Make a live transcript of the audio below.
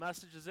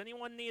message. Does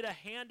anyone need a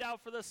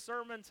handout for this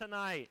sermon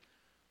tonight?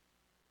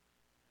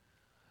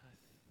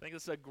 I think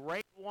it's a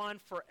great one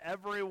for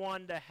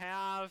everyone to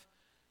have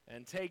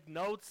and take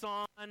notes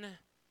on.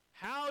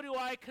 How do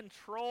I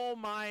control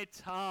my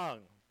tongue?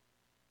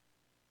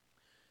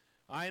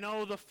 I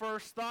know the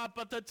first thought,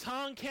 but the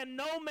tongue can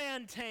no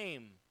man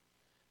tame.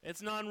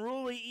 It's an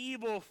unruly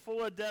evil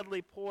full of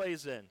deadly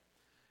poison.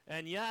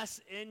 And yes,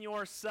 in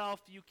yourself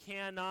you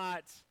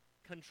cannot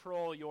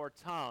control your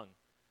tongue.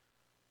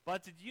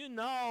 But did you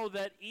know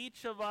that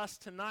each of us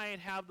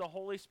tonight have the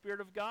Holy Spirit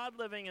of God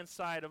living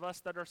inside of us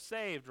that are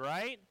saved,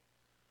 right?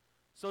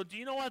 So do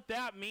you know what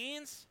that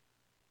means?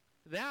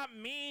 That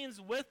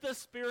means with the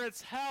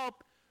Spirit's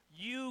help,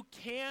 you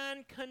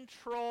can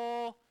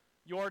control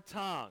your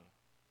tongue.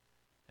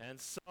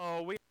 And so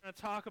we're going to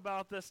talk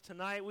about this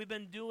tonight. We've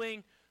been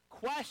doing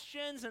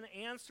questions and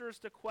answers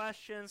to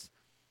questions.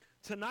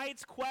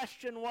 Tonight's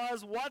question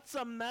was, what's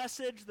a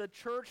message the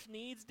church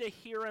needs to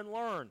hear and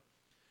learn?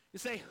 You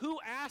say, who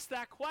asked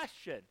that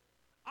question?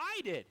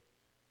 I did.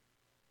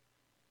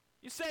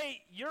 You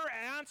say, you're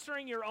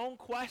answering your own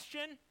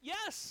question?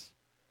 Yes.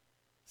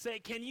 Say,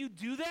 can you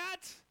do that?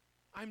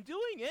 I'm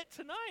doing it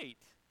tonight.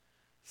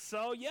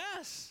 So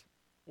yes.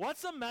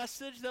 What's a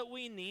message that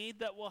we need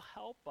that will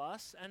help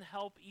us and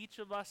help each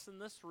of us in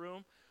this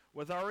room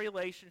with our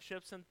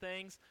relationships and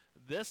things?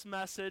 This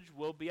message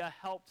will be a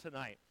help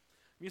tonight.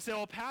 You say,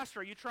 well,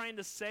 Pastor, are you trying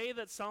to say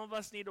that some of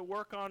us need to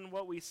work on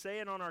what we say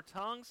and on our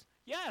tongues?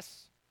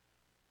 Yes.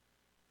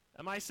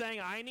 Am I saying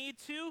I need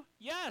to?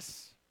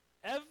 Yes.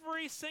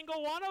 Every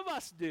single one of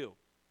us do.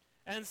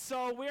 And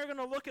so we're going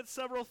to look at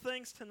several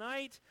things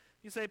tonight.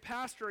 You say,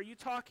 Pastor, are you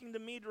talking to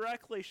me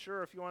directly?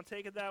 Sure, if you want to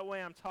take it that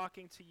way, I'm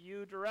talking to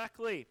you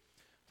directly.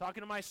 I'm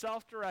talking to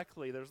myself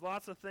directly. There's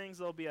lots of things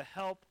that will be a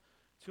help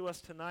to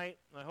us tonight.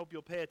 And I hope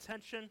you'll pay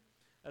attention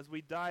as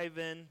we dive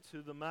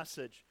into the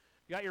message.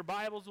 You got your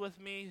Bibles with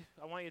me?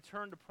 I want you to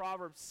turn to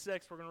Proverbs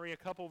 6. We're going to read a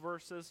couple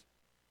verses.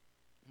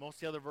 Most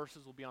of the other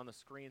verses will be on the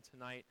screen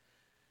tonight.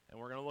 And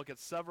we're going to look at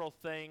several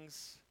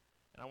things.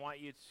 And I want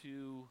you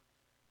to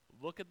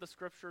look at the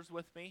scriptures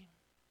with me,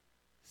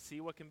 see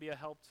what can be a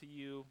help to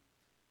you,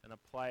 and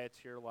apply it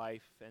to your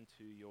life and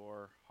to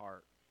your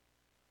heart.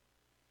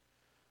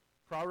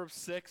 Proverbs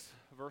 6,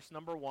 verse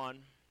number 1.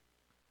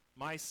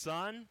 My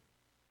son,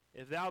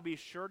 if thou be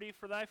surety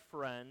for thy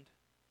friend,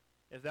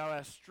 if thou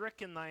hast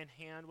stricken thine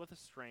hand with a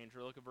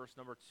stranger, look at verse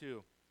number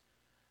 2.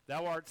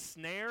 Thou art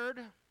snared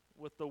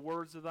with the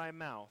words of thy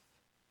mouth.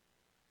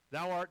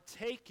 Thou art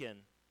taken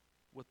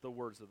with the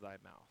words of thy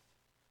mouth.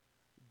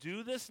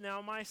 Do this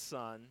now, my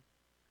son,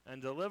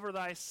 and deliver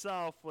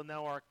thyself when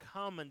thou art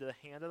come into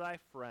the hand of thy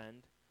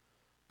friend.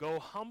 Go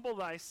humble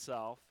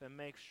thyself, and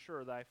make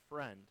sure thy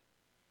friend.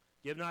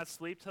 Give not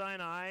sleep to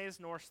thine eyes,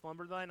 nor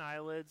slumber to thine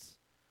eyelids.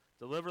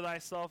 Deliver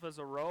thyself as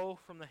a roe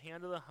from the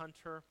hand of the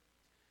hunter,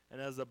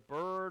 and as a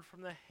bird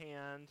from the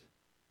hand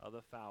of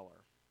the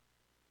fowler.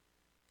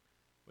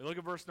 We look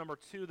at verse number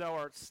 2. Thou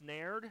art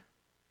snared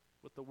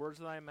with the words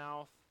of thy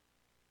mouth.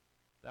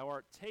 Thou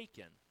art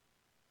taken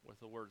with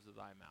the words of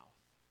thy mouth.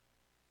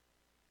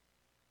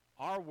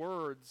 Our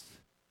words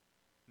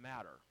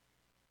matter.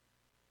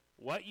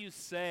 What you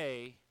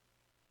say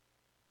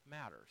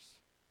matters.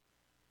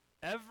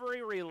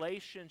 Every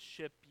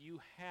relationship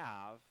you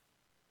have,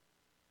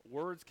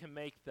 words can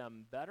make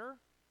them better,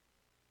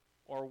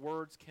 or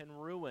words can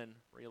ruin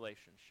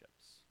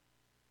relationships.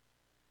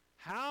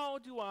 How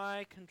do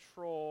I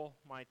control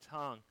my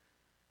tongue?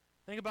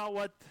 Think about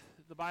what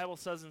the Bible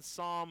says in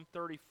Psalm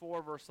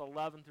 34, verse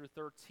 11 through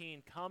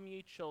 13. Come,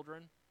 ye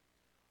children,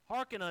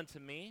 hearken unto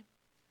me,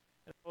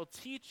 and I will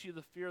teach you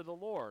the fear of the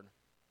Lord.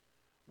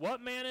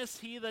 What man is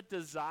he that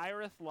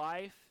desireth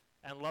life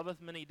and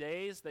loveth many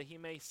days, that he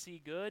may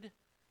see good?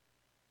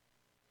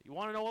 You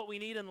want to know what we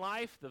need in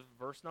life? The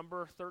verse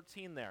number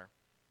 13 there.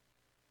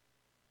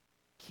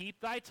 Keep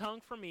thy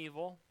tongue from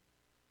evil,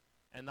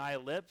 and thy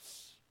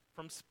lips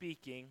from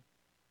speaking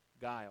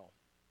guile.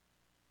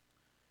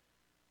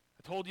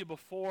 I told you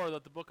before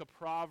that the book of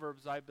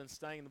Proverbs, I've been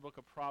studying the book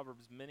of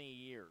Proverbs many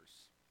years.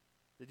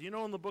 Did you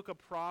know in the book of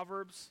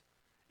Proverbs,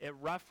 it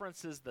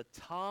references the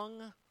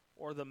tongue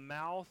or the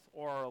mouth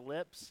or our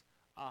lips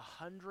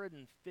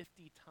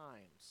 150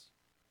 times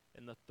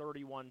in the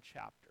 31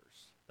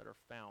 chapters that are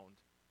found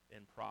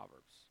in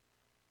Proverbs.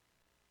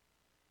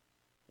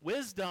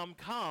 Wisdom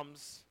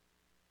comes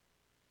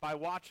by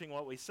watching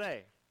what we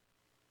say.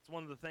 It's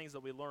one of the things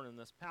that we learn in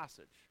this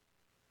passage.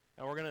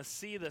 And we're going to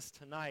see this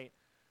tonight.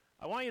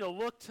 I want you to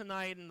look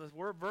tonight, and the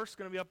verse is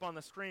going to be up on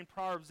the screen,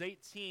 Proverbs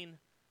 18,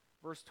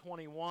 verse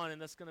 21,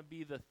 and that's going to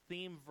be the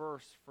theme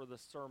verse for the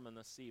sermon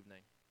this evening.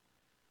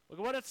 Look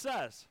at what it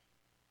says.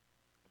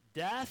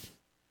 Death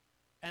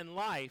and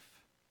life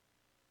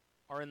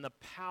are in the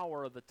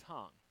power of the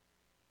tongue,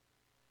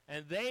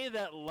 and they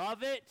that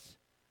love it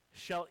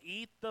shall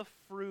eat the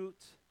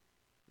fruit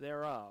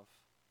thereof.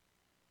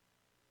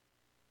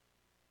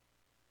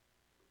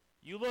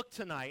 You look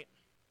tonight,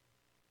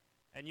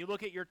 and you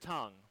look at your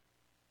tongue.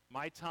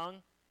 My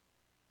tongue,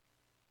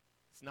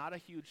 it's not a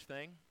huge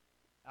thing.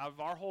 Out of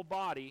our whole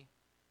body,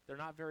 they're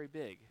not very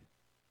big.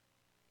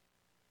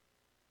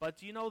 But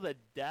do you know that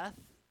death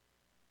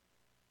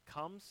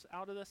comes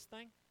out of this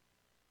thing?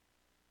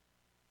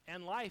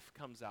 And life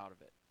comes out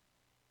of it.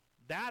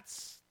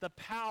 That's the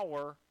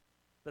power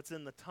that's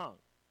in the tongue.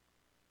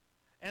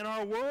 And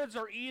our words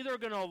are either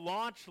going to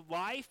launch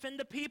life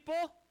into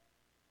people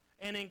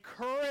and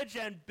encourage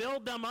and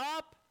build them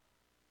up,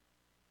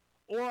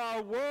 or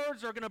our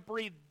words are going to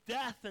breathe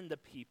death into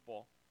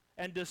people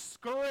and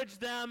discourage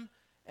them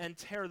and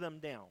tear them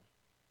down.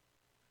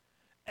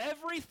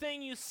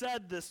 Everything you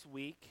said this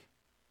week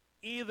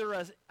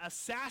either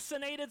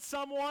assassinated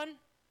someone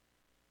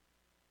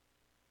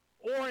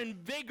or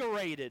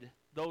invigorated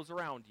those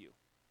around you.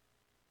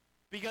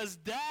 Because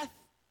death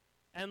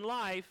and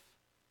life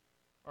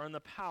are in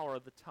the power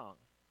of the tongue.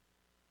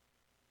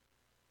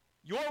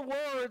 Your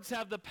words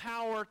have the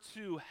power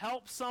to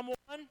help someone.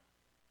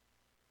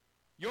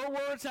 Your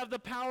words have the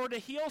power to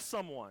heal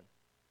someone.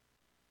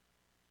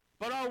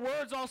 But our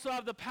words also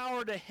have the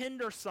power to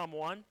hinder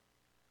someone,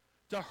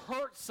 to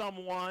hurt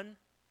someone,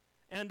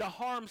 and to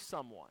harm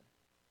someone.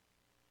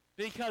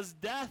 Because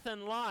death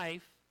and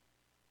life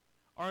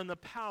are in the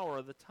power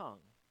of the tongue.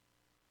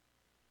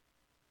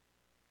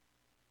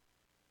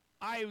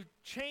 I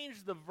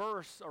changed the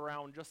verse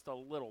around just a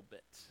little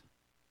bit.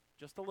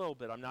 Just a little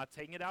bit. I'm not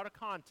taking it out of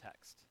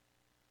context.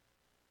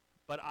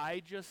 But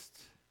I just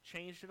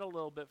changed it a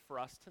little bit for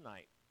us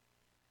tonight.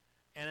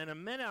 And in a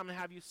minute, I'm going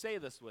to have you say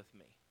this with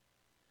me.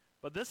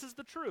 But this is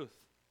the truth.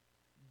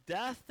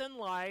 Death and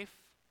life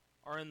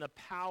are in the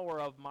power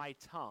of my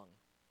tongue,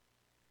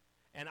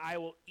 and I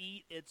will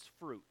eat its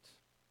fruit.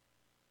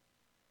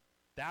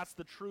 That's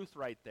the truth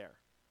right there.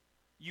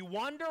 You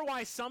wonder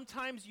why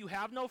sometimes you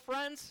have no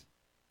friends?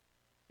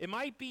 It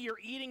might be you're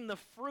eating the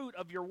fruit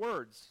of your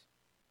words.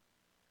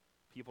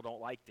 People don't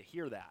like to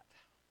hear that,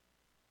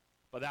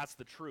 but that's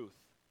the truth.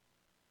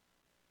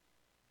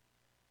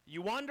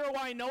 You wonder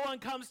why no one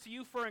comes to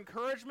you for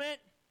encouragement?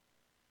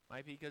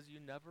 Might be because you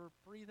never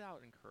breathe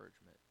out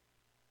encouragement.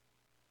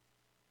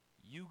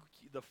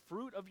 The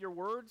fruit of your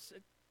words,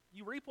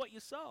 you reap what you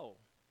sow.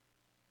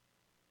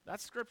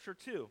 That's scripture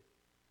too.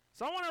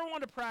 So I want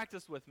everyone to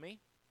practice with me.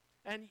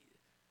 And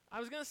I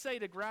was going to say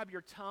to grab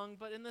your tongue,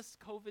 but in this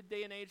COVID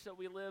day and age that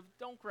we live,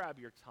 don't grab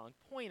your tongue.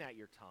 Point at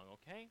your tongue,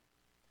 okay?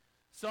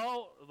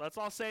 So let's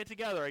all say it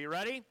together. Are you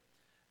ready?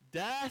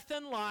 Death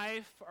and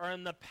life are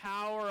in the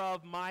power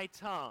of my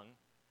tongue,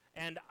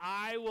 and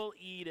I will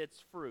eat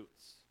its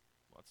fruits.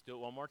 Let's do it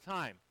one more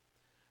time.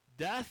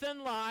 Death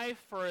and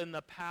life are in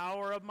the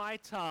power of my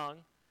tongue,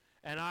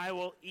 and I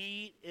will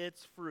eat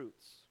its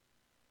fruits.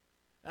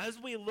 As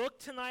we look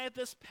tonight at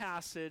this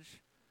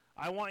passage,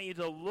 I want you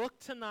to look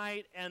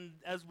tonight, and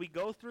as we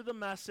go through the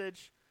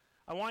message,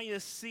 I want you to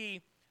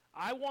see,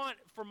 I want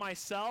for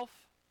myself,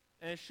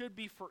 and it should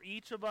be for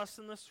each of us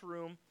in this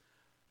room,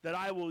 that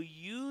I will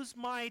use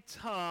my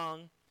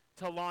tongue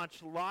to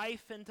launch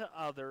life into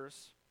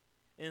others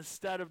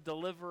instead of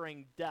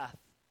delivering death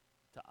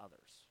to others.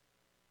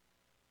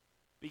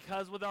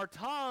 Because with our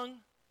tongue,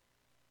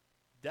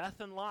 death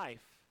and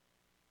life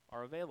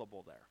are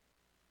available there.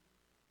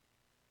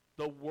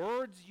 The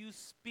words you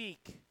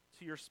speak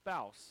to your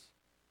spouse,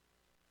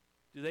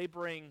 do they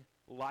bring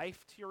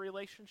life to your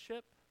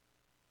relationship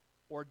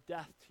or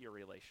death to your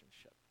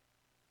relationship?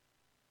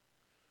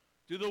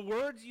 Do the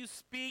words you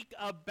speak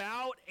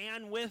about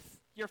and with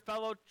your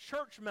fellow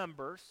church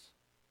members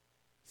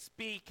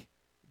speak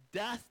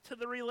death to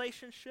the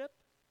relationship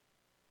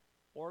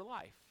or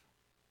life?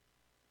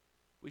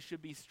 We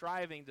should be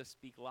striving to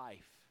speak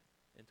life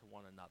into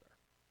one another.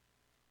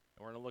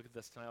 And we're going to look at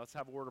this tonight. Let's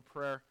have a word of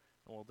prayer,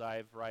 and we'll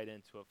dive right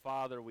into it.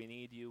 Father, we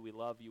need you. We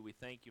love you. We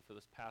thank you for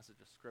this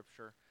passage of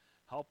Scripture.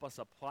 Help us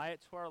apply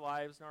it to our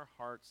lives and our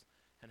hearts,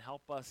 and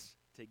help us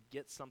to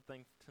get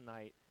something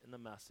tonight in the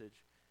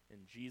message.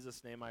 In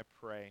Jesus' name I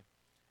pray.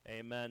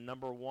 Amen.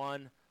 Number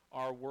one,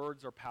 our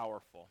words are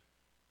powerful.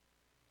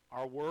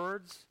 Our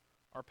words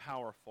are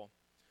powerful.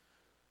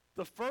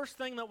 The first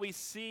thing that we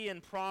see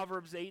in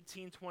Proverbs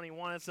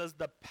 18:21, it says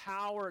the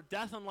power,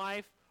 death and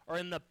life are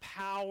in the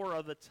power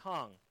of the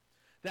tongue.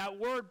 That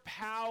word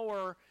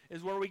power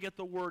is where we get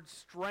the word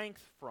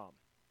strength from.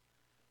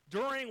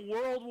 During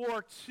World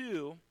War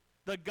II,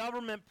 the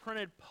government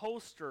printed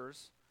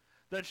posters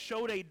that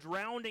showed a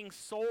drowning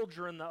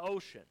soldier in the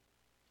ocean.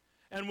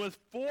 And with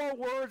 4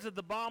 words at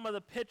the bottom of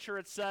the picture,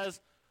 it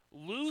says,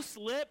 "Loose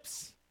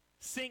lips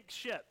sink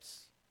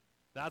ships."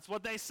 That's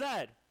what they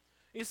said.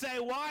 You say,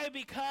 why?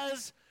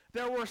 Because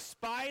there were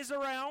spies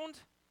around,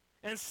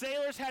 and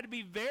sailors had to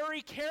be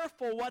very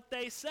careful what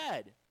they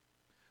said.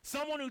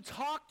 Someone who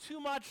talked too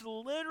much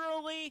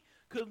literally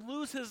could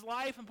lose his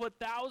life and put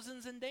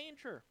thousands in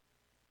danger.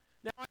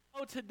 Now, I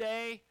know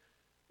today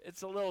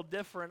it's a little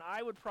different.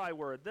 I would probably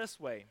word it this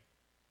way.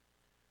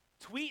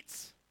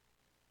 Tweets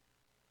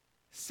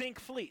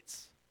sink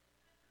fleets.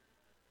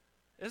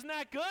 Isn't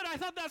that good? I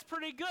thought that's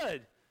pretty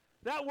good.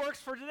 That works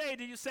for today.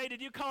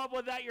 Did you come up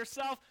with that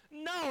yourself?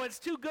 No, it's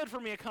too good for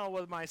me to come up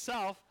with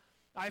myself.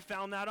 I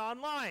found that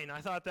online.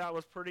 I thought that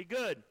was pretty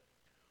good.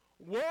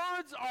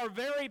 Words are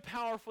very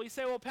powerful. You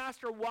say, well,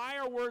 Pastor, why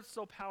are words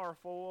so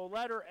powerful? Well,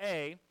 letter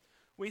A,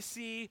 we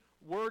see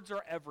words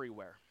are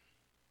everywhere.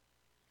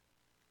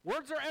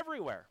 Words are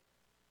everywhere.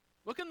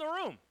 Look in the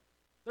room.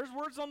 There's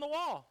words on the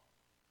wall.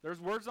 There's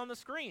words on the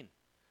screen.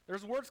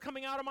 There's words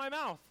coming out of my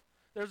mouth.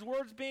 There's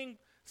words being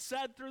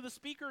said through the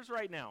speakers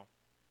right now.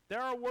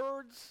 There are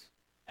words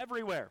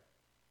everywhere.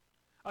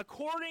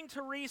 According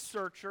to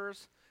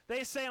researchers,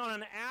 they say on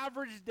an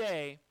average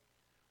day,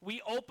 we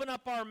open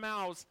up our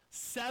mouths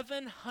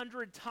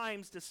 700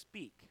 times to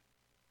speak,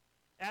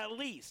 at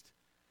least.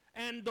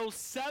 And those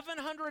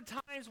 700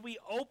 times we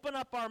open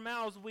up our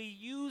mouths, we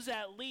use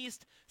at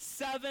least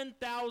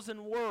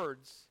 7,000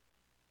 words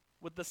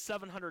with the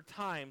 700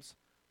 times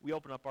we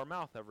open up our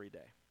mouth every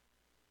day.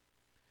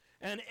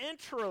 And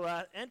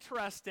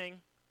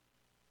interesting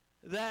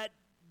that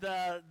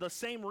the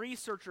same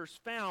researchers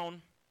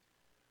found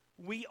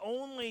we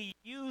only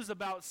use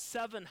about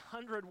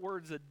 700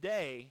 words a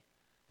day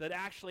that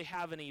actually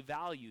have any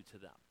value to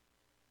them.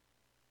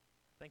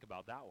 Think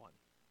about that one.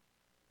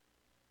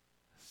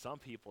 Some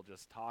people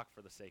just talk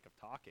for the sake of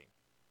talking.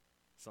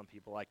 Some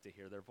people like to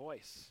hear their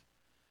voice.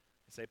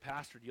 They say,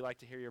 Pastor, do you like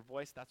to hear your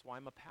voice? That's why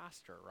I'm a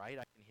pastor, right?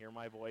 I can hear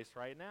my voice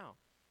right now.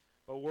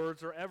 But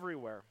words are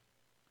everywhere.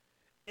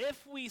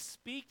 If we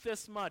speak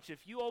this much,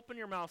 if you open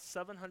your mouth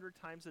 700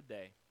 times a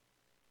day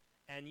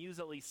and use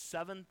at least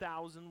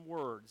 7,000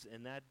 words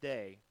in that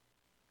day,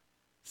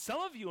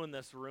 some of you in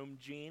this room,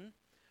 Gene,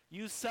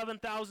 use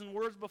 7,000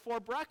 words before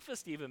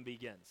breakfast even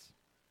begins.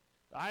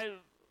 I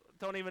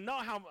don't even know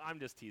how, I'm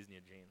just teasing you,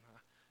 Gene.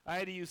 I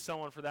had to use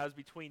someone for that. It was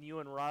between you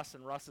and Russ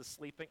is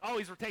sleeping. Oh,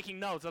 he's taking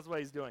notes. That's what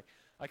he's doing.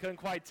 I couldn't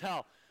quite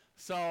tell.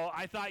 So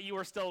I thought you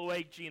were still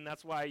awake, Gene.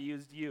 That's why I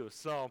used you.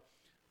 So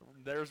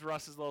there's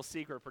Russ's little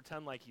secret.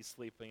 Pretend like he's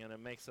sleeping, and it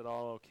makes it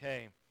all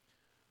okay.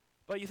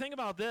 But you think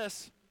about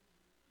this.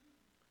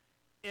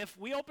 If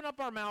we open up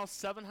our mouths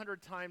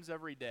 700 times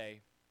every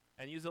day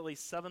and use at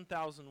least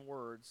 7,000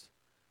 words,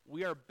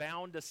 we are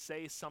bound to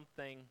say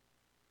something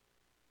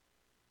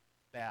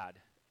bad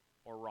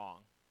or wrong,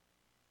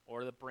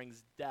 or that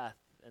brings death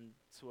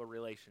into a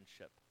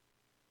relationship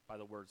by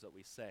the words that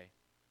we say.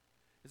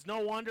 It's no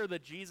wonder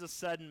that Jesus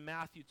said in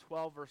Matthew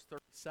 12, verse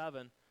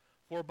 37,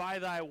 "For by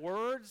thy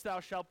words thou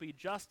shalt be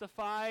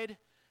justified,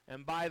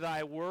 and by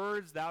thy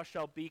words thou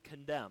shalt be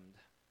condemned."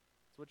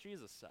 That's what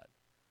Jesus said.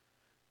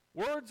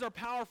 Words are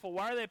powerful.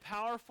 Why are they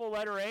powerful?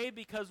 Letter A,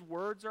 because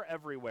words are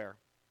everywhere.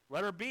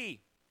 Letter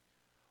B,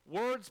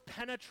 words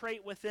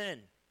penetrate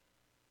within.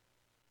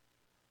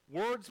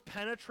 Words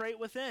penetrate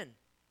within.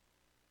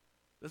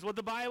 This is what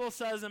the Bible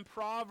says in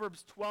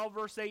Proverbs 12,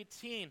 verse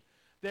 18.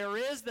 "There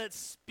is that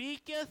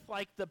speaketh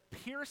like the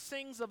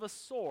piercings of a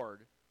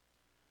sword,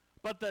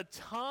 but the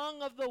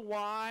tongue of the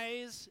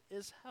wise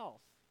is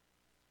health."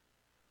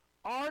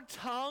 Our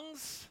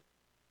tongues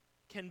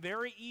can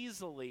very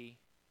easily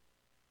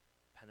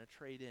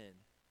penetrate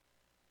in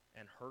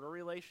and hurt a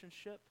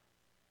relationship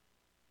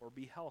or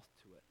be health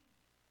to it.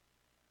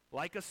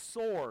 Like a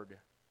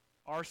sword,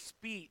 our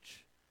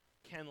speech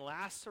can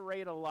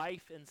lacerate a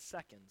life in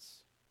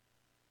seconds.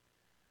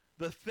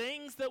 The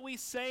things that we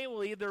say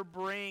will either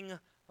bring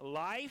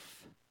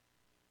life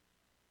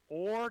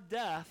or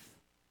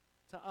death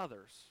to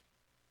others.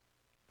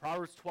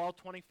 Proverbs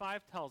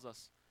 12:25 tells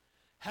us,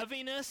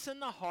 "Heaviness in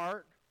the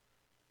heart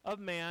of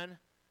man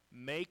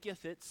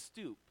maketh it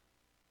stoop,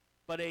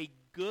 but a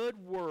good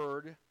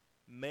word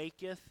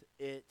maketh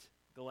it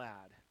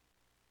glad."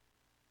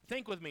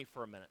 Think with me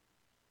for a minute.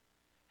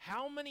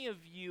 How many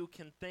of you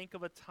can think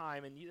of a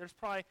time, and there's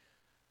probably,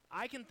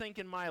 I can think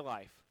in my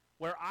life,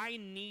 where I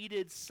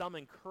needed some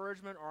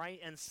encouragement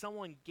and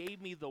someone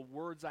gave me the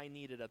words I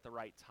needed at the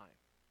right time?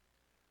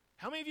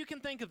 How many of you can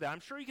think of that?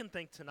 I'm sure you can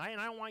think tonight, and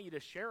I don't want you to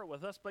share it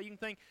with us, but you can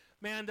think,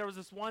 man, there was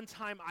this one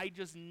time I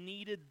just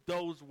needed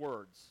those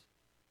words.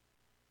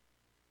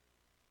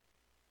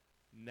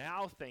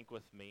 Now think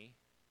with me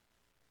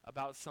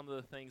about some of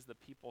the things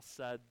that people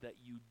said that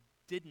you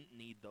didn't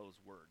need those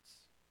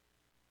words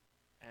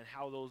and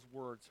how those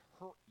words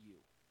hurt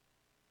you.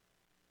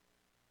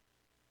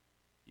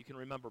 You can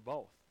remember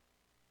both.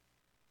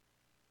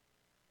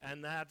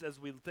 And that, as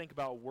we think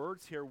about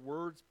words here,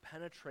 words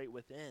penetrate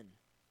within.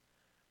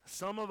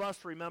 Some of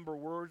us remember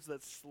words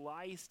that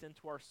sliced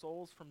into our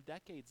souls from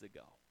decades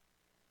ago.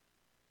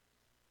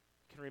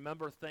 You can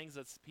remember things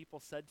that people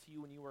said to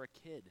you when you were a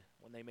kid,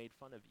 when they made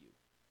fun of you.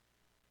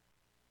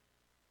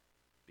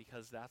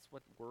 Because that's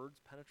what words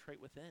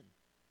penetrate within.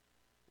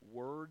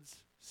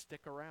 Words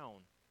stick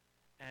around.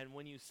 And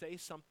when you say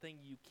something,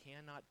 you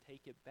cannot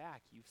take it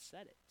back. You've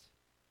said it.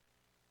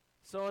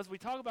 So as we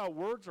talk about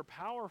words are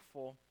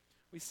powerful,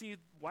 we see,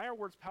 why are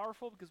words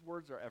powerful? Because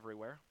words are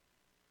everywhere.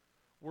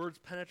 Words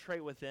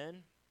penetrate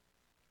within.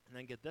 And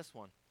then get this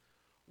one.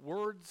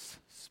 Words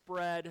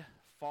spread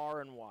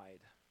far and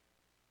wide.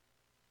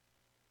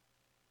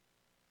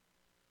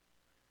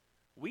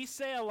 We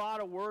say a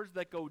lot of words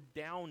that go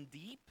down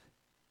deep.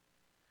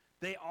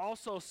 They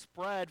also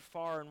spread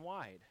far and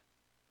wide.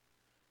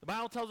 The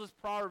Bible tells us,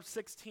 Proverbs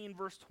 16,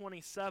 verse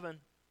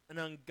 27, "An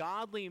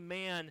ungodly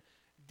man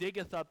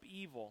diggeth up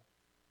evil,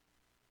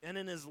 and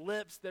in his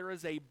lips there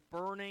is a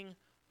burning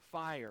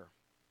fire.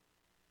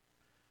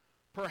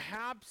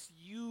 Perhaps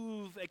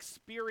you've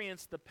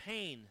experienced the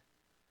pain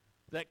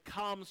that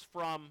comes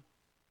from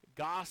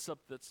gossip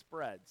that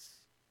spreads.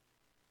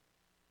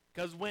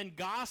 Because when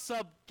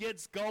gossip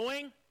gets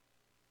going,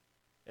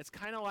 it's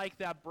kind of like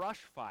that brush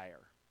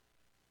fire.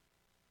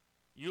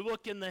 You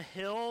look in the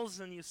hills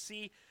and you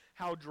see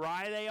how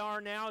dry they are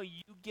now.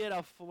 You get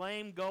a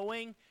flame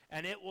going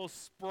and it will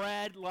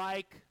spread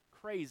like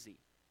crazy.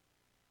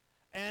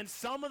 And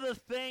some of the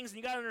things, and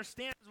you got to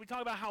understand, as we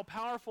talk about how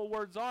powerful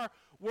words are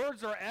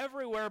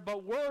everywhere,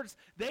 but words,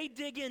 they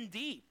dig in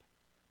deep.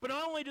 But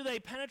not only do they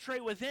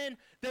penetrate within,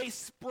 they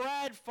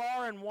spread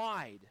far and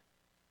wide.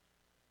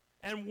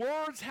 And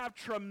words have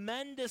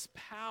tremendous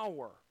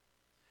power.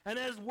 And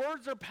as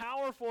words are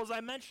powerful, as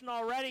I mentioned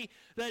already,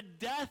 that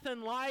death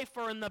and life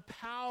are in the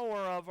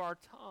power of our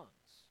tongues.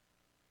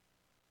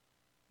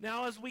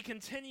 Now, as we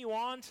continue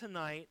on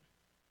tonight,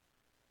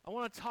 I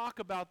want to talk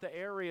about the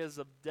areas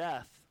of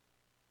death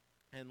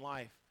and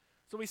life.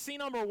 So we see,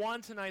 number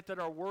one tonight, that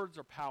our words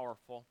are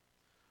powerful.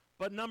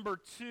 But number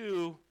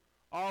two,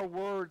 our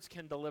words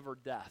can deliver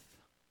death.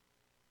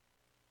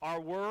 Our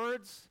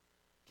words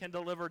can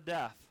deliver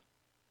death.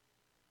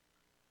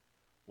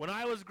 When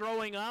I was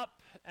growing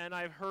up, and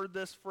I've heard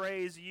this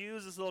phrase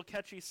used, this little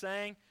catchy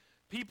saying,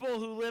 people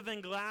who live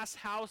in glass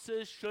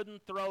houses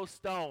shouldn't throw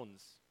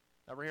stones.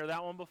 Ever hear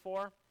that one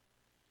before?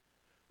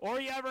 Or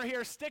you ever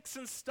hear, sticks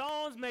and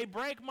stones may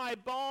break my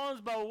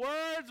bones, but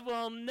words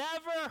will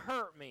never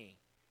hurt me.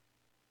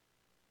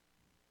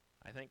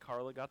 I think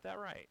Carla got that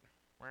right.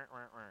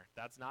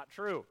 That's not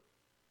true.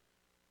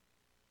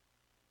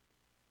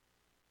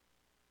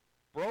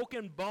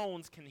 Broken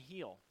bones can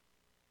heal.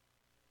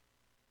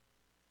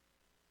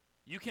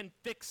 You can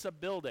fix a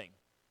building,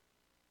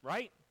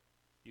 right?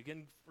 You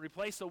can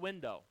replace a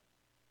window.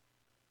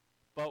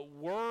 But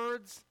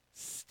words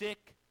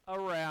stick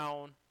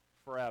around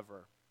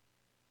forever.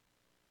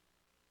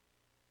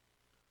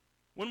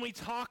 When we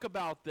talk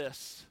about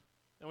this,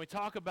 and we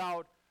talk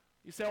about,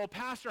 you say, well,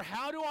 Pastor,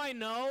 how do I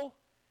know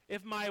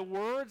if my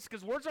words,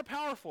 because words are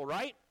powerful,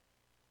 right?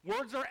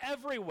 Words are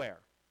everywhere.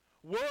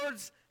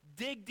 Words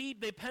dig deep,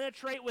 they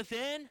penetrate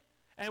within,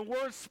 and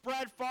words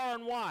spread far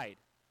and wide.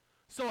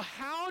 So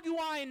how do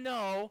I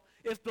know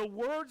if the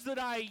words that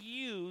I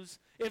use,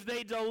 if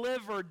they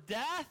deliver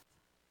death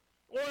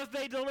or if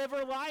they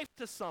deliver life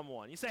to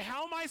someone? You say,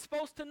 how am I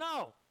supposed to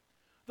know?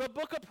 The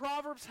book of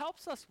Proverbs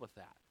helps us with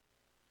that.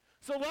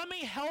 So let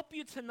me help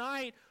you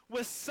tonight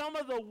with some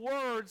of the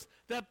words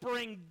that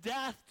bring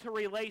death to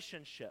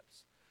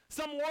relationships.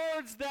 Some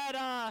words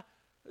that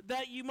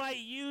you might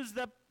use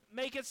that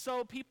make it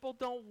so people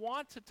don't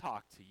want to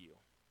talk to you.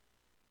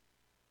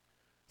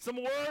 Some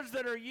words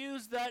that are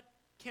used that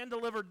can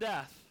deliver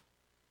death.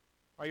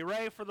 Are you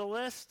ready for the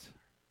list?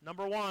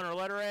 Number one, or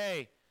letter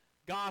A,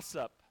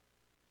 gossip.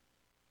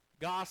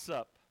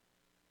 Gossip.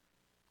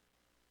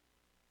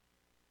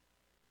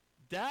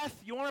 Death,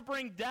 you want to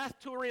bring death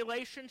to a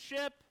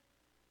relationship?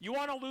 You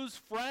want to lose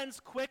friends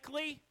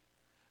quickly?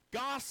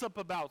 Gossip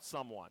about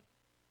someone.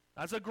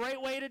 That's a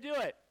great way to do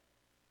it.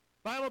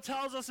 The Bible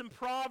tells us in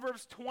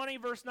Proverbs 20,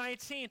 verse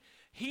 19,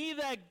 he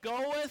that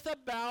goeth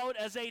about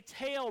as a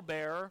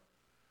talebearer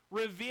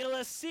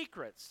revealeth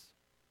secrets.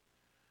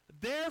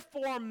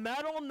 Therefore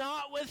meddle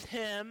not with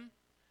him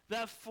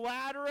that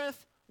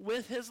flattereth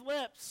with his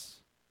lips.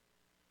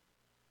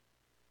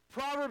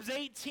 Proverbs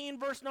 18,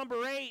 verse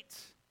number 8,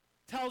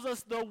 tells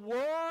us the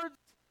words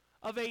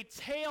of a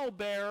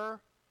talebearer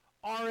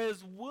are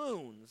as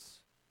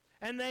wounds,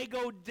 and they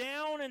go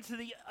down into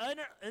the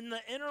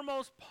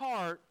innermost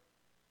part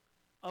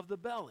of the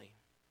belly.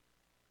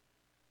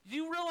 Do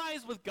you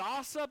realize with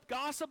gossip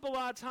a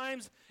lot of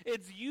times,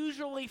 it's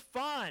usually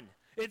fun.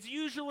 It's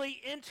usually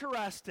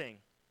interesting.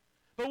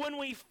 But when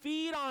we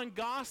feed on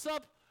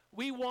gossip,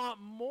 we want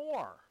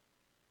more.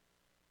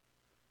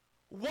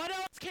 What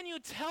else can you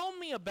tell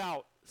me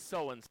about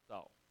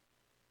so-and-so?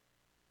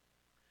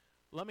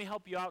 Let me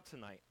help you out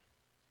tonight.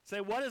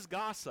 Say, what is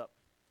gossip?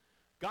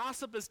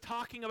 Gossip is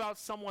talking about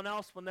someone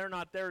else when they're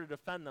not there to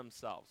defend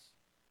themselves.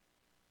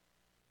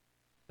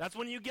 That's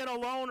when you get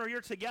alone or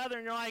you're together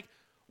and you're like,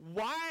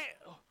 why?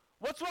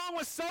 What's wrong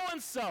with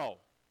so-and-so?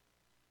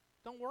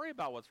 Don't worry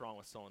about what's wrong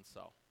with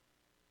so-and-so.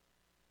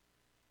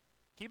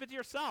 Keep it to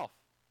yourself.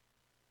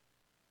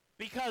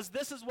 Because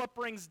this is what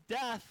brings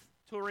death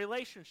to a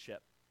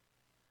relationship.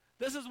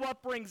 This is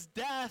what brings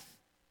death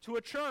to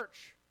a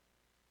church.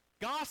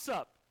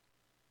 Gossip.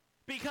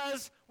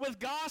 Because with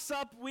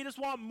gossip, we just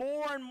want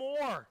more and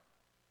more.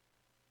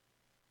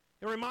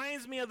 It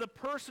reminds me of the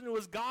person who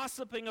was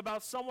gossiping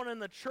about someone in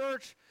the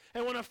church,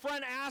 and when a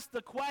friend asked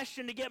the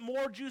question to get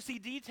more juicy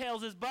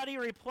details, his buddy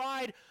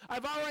replied,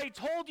 I've already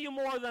told you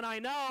more than I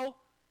know.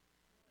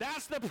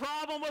 That's the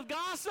problem with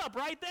gossip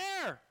right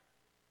there.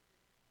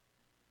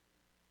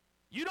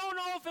 You don't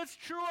know if it's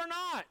true or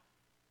not.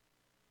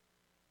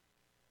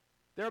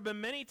 There have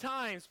been many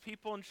times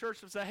people in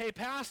church have said, hey,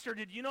 pastor,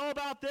 did you know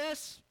about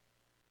this?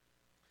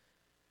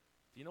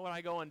 Do you know what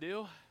I go and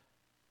do?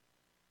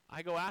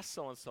 I go ask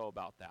so-and-so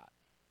about that.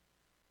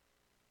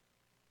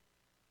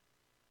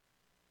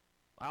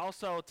 I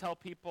also tell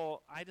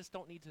people, I just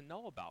don't need to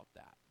know about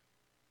that.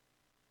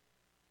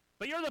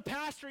 But you're the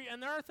pastor,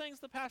 and there are things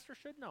the pastor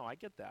should know. I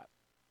get that.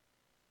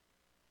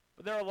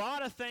 But there are a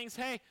lot of things,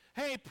 hey,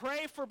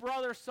 pray for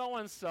brother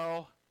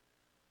so-and-so.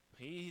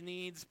 He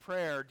needs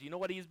prayer. Do you know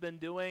what he's been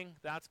doing?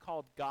 That's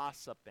called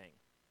gossiping.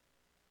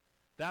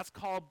 That's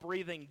called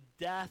breathing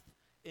death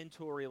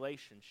into a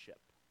relationship.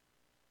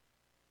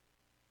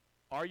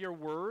 Are your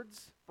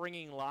words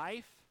bringing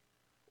life,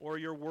 or are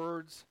your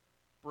words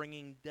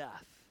bringing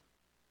death?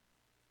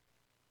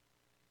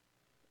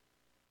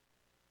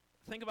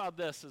 Think about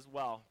this as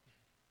well.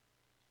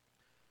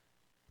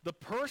 The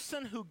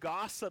person who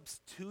gossips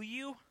to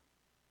you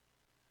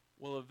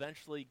will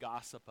eventually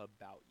gossip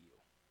about you.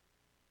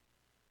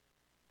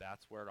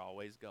 That's where it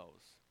always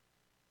goes.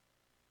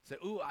 Say,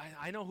 ooh,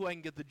 I know who I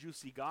can get the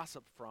juicy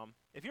gossip from.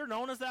 If you're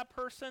known as that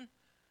person,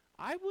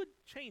 I would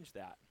change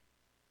that.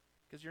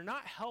 Because you're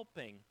not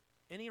helping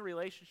any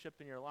relationship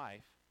in your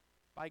life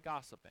by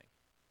gossiping.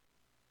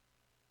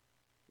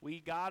 We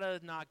gotta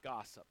not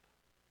gossip.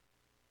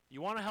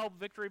 You want to help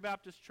Victory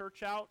Baptist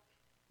Church out?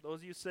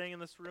 Those of you sitting in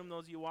this room,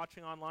 those of you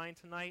watching online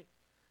tonight,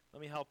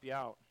 let me help you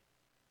out.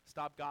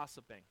 Stop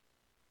gossiping.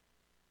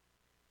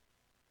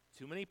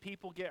 Too many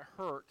people get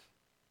hurt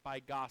by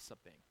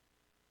gossiping.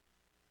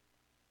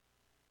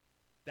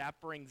 That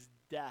brings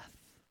death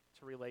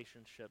to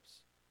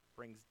relationships,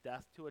 brings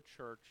death to a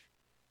church,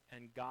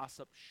 and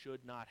gossip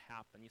should not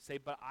happen. You say,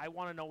 but I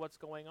want to know what's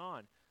going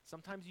on.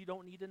 Sometimes you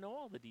don't need to know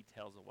all the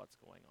details of what's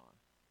going on.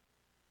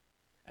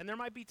 And there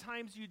might be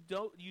times you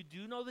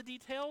do know the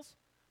details,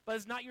 but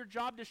it's not your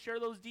job to share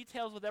those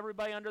details with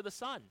everybody under the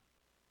sun.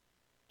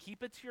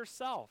 Keep it to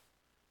yourself.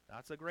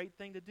 That's a great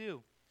thing to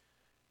do.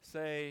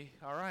 Say,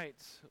 all right,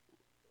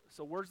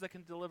 so words that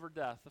can deliver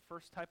death. The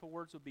first type of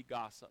words would be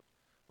gossip.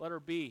 Letter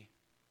B,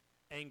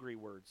 angry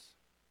words.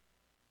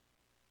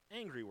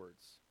 Angry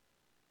words.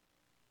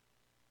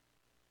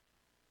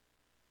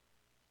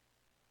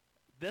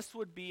 This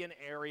would be an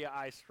area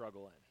I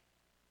struggle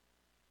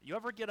in. You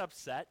ever get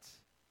upset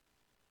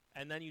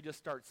and then you just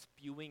start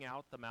spewing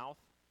out the mouth?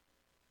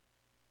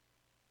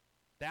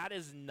 That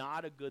is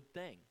not a good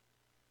thing.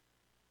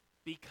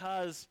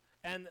 Because,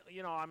 and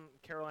you know,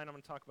 Caroline, I'm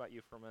going to talk about you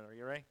for a minute. Are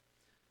you ready?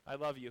 I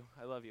love you.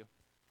 I love you.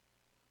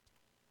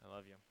 I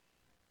love you.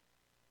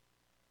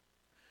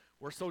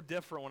 We're so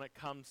different when it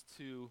comes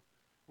to,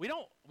 we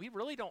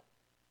really don't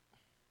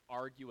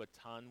argue a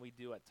ton. We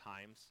do at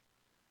times.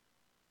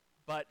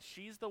 But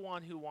she's the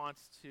one who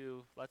wants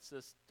to, let's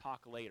just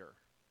talk later.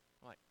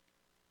 I'm like,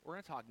 we're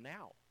going to talk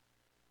now.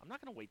 I'm not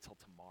going to wait till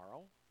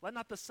tomorrow. Let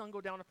not the sun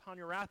go down upon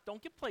your wrath.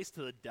 Don't give place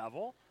to the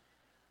devil.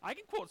 I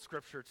can quote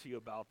scripture to you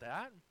about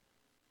that.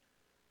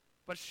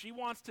 But she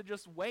wants to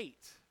just wait.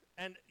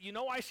 And you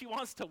know why she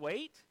wants to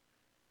wait?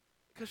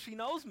 Because she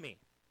knows me.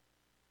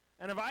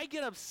 And if I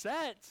get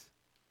upset,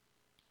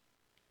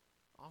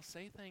 I'll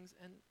say things.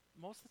 And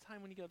most of the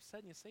time when you get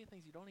upset and you say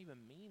things, you don't even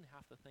mean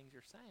half the things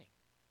you're saying.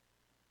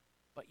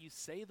 But you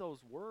say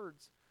those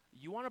words.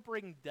 You want to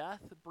breathe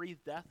death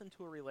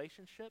into a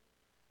relationship?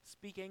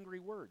 Speak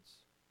angry words.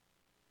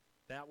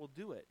 That will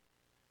do it.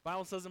 The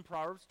Bible says in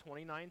Proverbs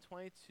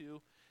 29:22,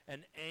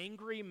 an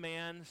angry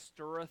man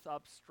stirreth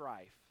up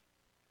strife,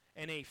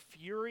 and a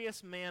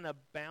furious man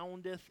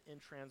aboundeth in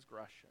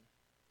transgression.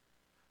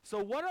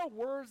 So what are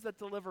words that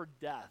deliver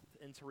death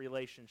into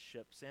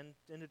relationships and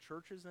into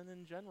churches and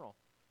in general?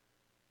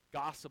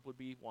 Gossip would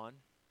be one.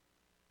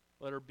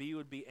 Letter B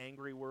would be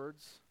angry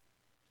words.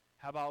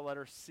 How about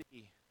letter C?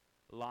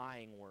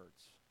 Lying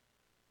words.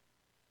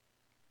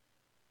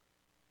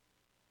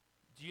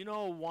 Do you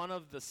know one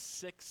of the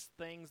 6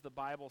 things the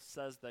Bible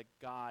says that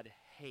God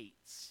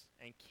hates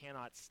and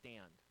cannot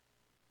stand?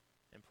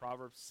 In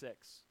Proverbs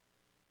 6,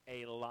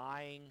 a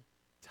lying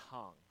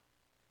tongue.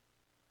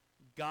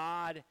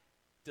 God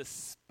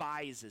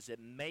despises, it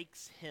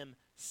makes him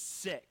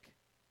sick.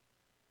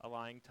 A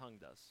lying tongue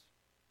does.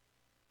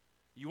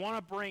 You want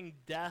to bring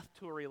death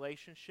to a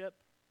relationship?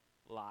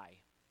 Lie.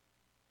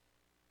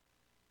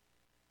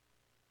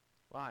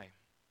 Lie.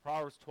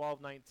 Proverbs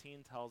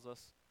 12:19 tells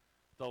us,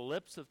 the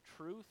lips of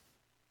truth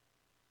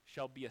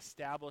shall be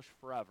established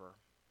forever,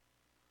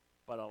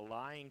 but a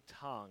lying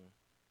tongue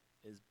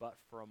is but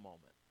for a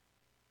moment.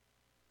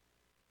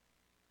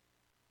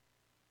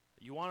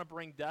 You want to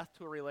bring death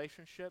to a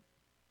relationship?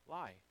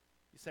 Lie.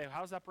 You say,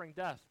 how does that bring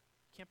death?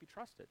 You can't be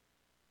trusted.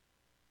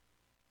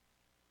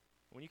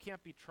 When you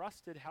can't be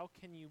trusted, how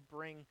can you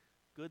bring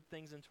good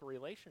things into a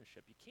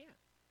relationship? You can't.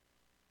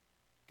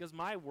 Because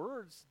my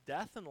words,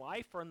 death and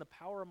life, are in the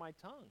power of my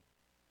tongue.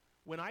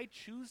 When I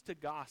choose to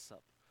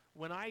gossip,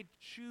 when I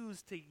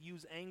choose to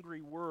use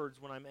angry words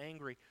when I'm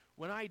angry,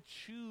 when I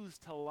choose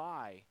to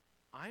lie,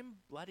 I'm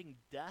letting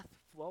death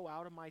flow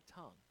out of my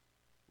tongue.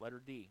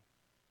 Letter D.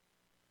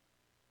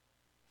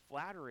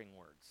 Flattering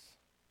words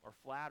or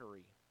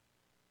flattery.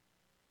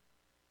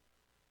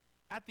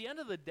 At the end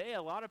of the day,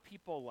 a lot of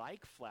people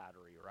like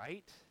flattery,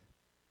 right?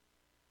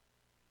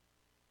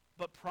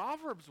 But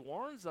Proverbs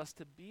warns us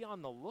to be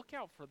on the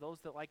lookout for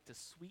those that like to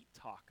sweet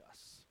talk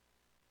us.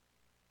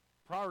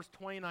 Proverbs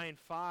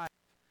 29:5,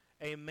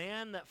 a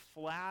man that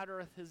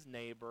flattereth his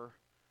neighbor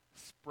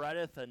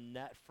spreadeth a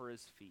net for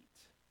his feet.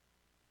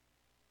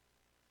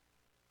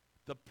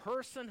 The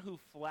person who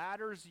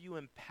flatters you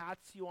and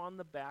pats you on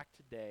the back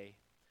today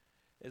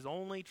is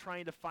only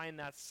trying to find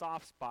that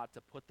soft spot to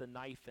put the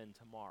knife in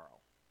tomorrow.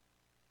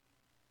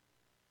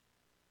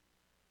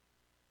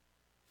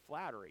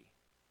 Flattery.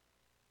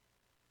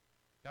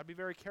 Got to be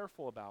very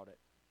careful about it.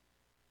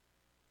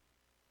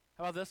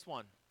 How about this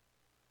one?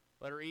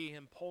 Letter E,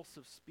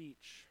 impulsive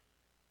speech.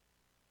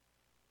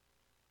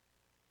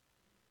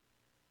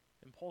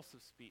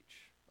 Impulsive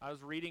speech. I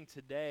was reading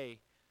today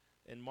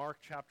in Mark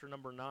chapter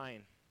number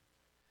 9,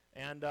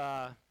 and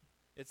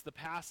it's the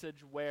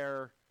passage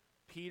where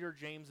Peter,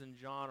 James, and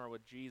John are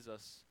with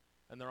Jesus,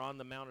 and they're on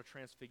the Mount of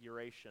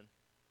Transfiguration.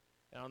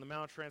 And on the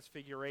Mount of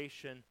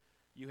Transfiguration,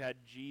 you had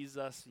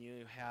Jesus, and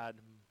you had,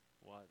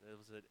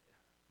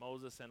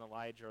 Moses and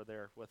Elijah are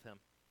there with him.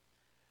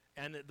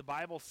 And the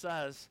Bible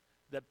says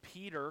that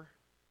Peter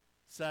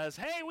says,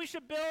 hey, we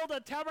should build a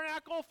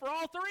tabernacle for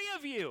all three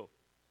of you.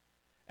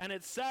 And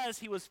it says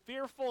he was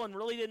fearful and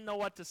really didn't know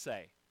what to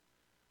say.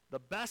 The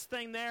best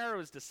thing there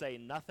was to say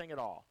nothing at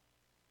all.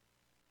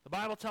 The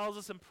Bible tells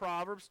us in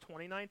Proverbs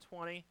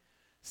 29:20,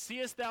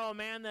 seest thou a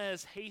man that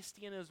is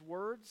hasty in his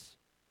words?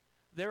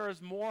 There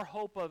is more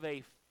hope of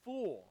a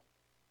fool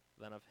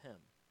than of him.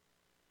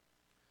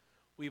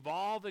 We've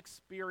all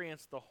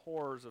experienced the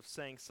horrors of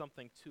saying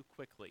something too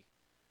quickly.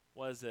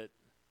 Was it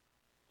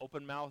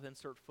open mouth,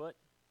 insert foot?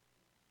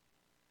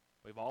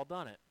 We've all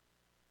done it.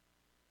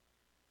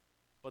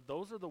 But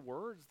those are the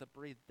words that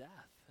breathe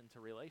death into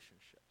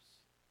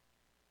relationships.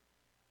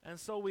 And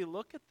so we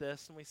look at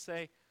this and we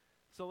say,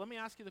 so let me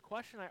ask you the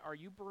question, are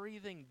you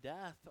breathing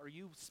death? Are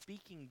you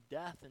speaking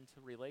death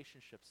into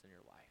relationships in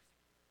your life?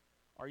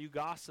 Are you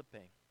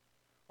gossiping?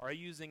 Are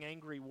you using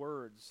angry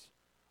words?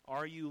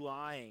 Are you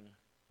lying?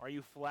 Are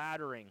you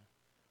flattering?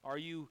 Are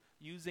you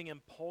using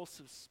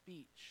impulsive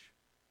speech?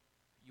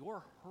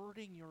 You're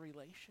hurting your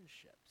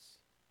relationships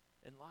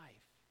in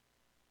life.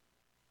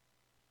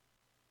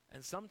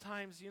 And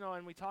sometimes,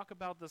 and we talk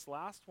about this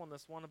last one,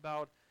 this one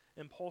about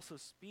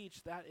impulsive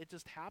speech, that it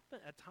just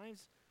happens. At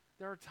times,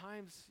 there are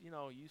times,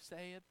 you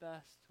say it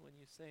best when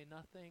you say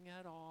nothing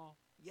at all.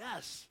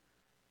 Yes,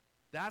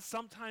 that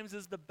sometimes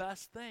is the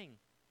best thing.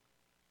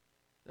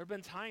 There have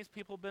been times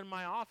people have been in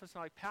my office and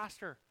are like,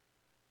 Pastor,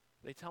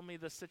 they tell me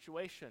this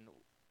situation.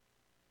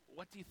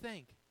 What do you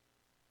think?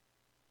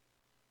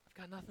 I've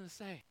got nothing to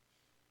say.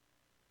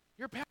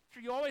 You're a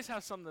pastor, you always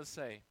have something to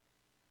say.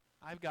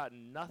 I've got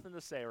nothing to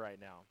say right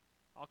now.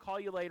 I'll call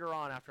you later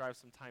on after I have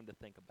some time to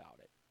think about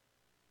it.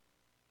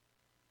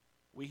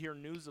 We hear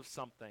news of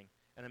something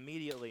and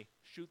immediately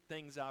shoot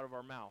things out of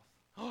our mouth.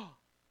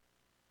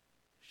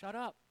 Shut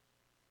up.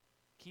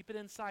 Keep it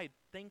inside.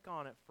 Think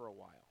on it for a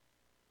while.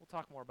 We'll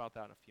talk more about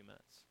that in a few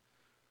minutes.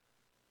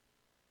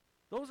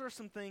 Those are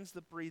some things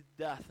that breathe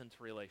death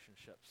into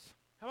relationships.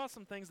 How about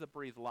some things that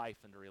breathe life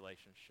into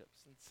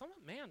relationships? And some of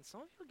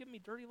you are giving me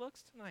dirty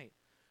looks tonight.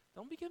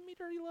 Don't be giving me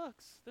dirty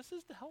looks. This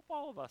is to help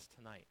all of us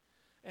tonight.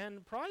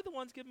 And probably the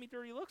ones giving me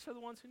dirty looks are the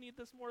ones who need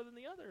this more than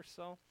the others.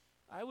 So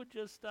I would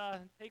just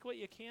take what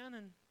you can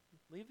and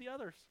leave the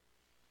others.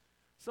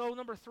 So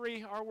number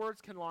 3, our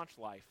words can launch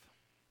life.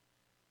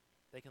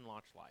 They can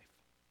launch life.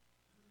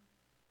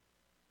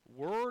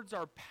 Words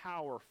are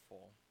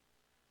powerful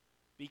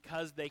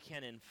because they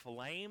can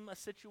inflame a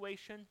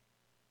situation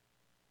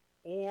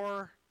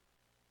or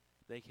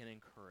they can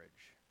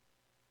encourage.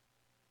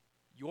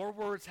 Your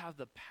words have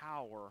the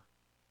power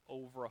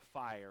over a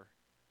fire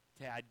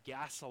to add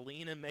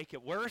gasoline and make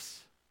it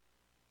worse,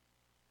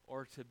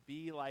 or to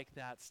be like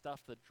that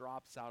stuff that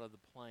drops out of the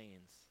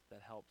planes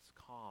that helps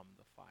calm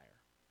the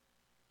fire.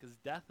 Because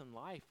death and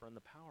life are in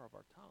the power of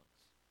our tongues.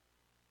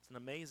 It's an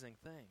amazing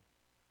thing.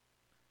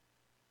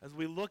 As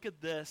we look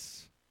at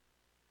this,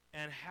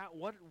 and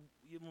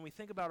when we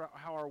think about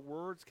how our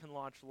words can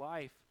launch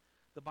life,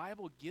 the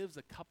Bible gives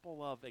a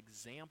couple of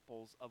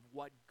examples of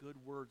what good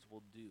words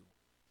will do.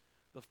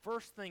 The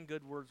first thing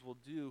good words will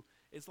do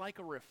is like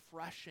a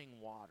refreshing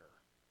water.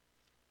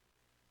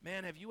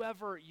 Man, have you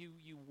ever,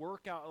 you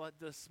work out, like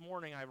this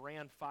morning, I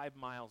ran 5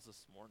 miles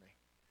this morning.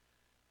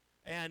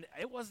 And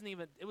it was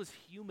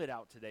humid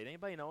out today. Did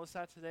anybody notice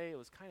that today? It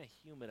was kind of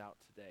humid out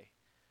today.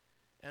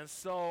 And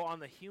so on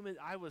the humid,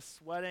 I was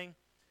sweating.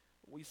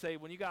 We say,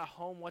 when you got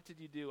home, what did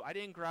you do? I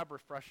didn't grab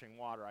refreshing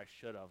water. I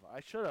should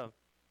have.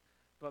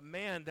 But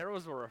man, there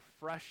was a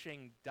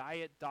refreshing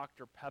Diet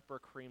Dr. Pepper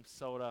cream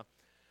soda.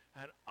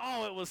 And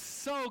it was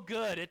so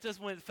good. It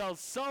felt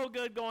so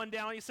good going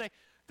down. You say,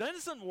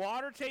 doesn't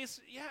water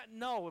taste? Yeah,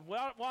 no.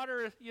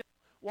 Water,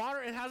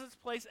 it has its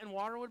place, and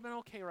water would have been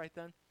okay right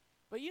then.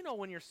 But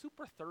when you're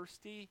super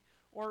thirsty,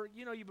 or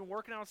you've been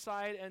working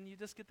outside and you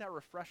just get that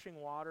refreshing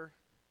water,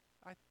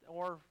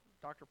 or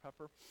Dr.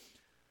 Pepper,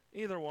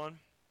 either one.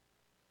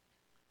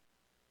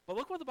 But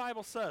look what the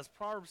Bible says,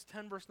 Proverbs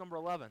 10, verse number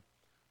 11.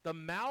 The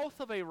mouth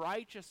of a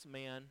righteous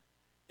man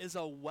is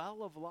a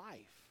well of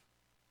life.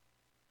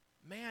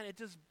 Man,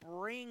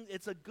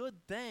 it's a good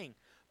thing.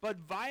 But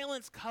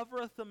violence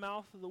covereth the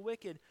mouth of the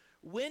wicked.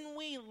 When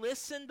we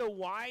listen to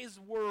wise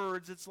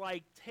words, it's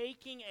like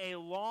taking a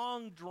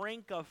long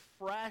drink of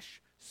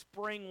fresh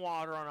spring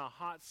water on a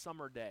hot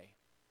summer day.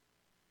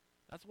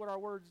 That's what our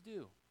words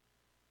do.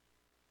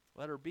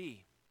 Letter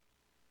B.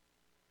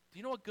 Do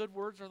you know what good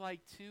words are like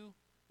too?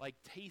 Like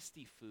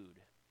tasty food.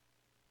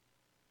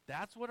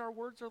 That's what our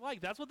words are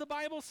like. That's what the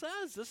Bible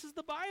says. This is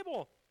the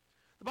Bible.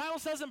 The Bible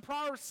says in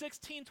Proverbs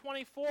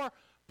 16:24,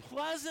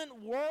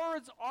 pleasant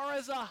words are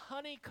as a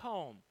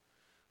honeycomb,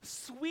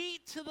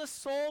 sweet to the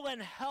soul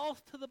and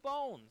health to the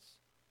bones.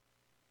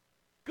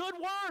 Good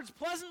words,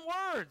 pleasant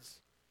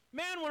words.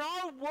 Man, when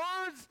our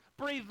words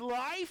breathe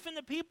life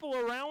into people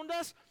around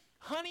us,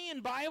 honey,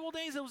 in Bible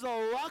days, it was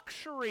a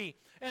luxury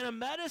and a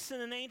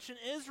medicine in ancient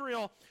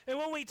Israel. And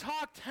when we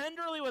talk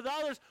tenderly with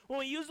others, when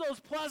we use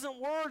those pleasant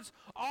words,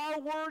 our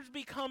words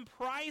become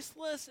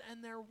priceless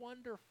and they're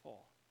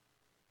wonderful.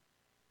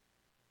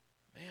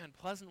 Man,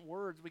 pleasant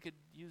words, we could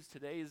use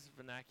today's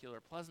vernacular.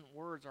 Pleasant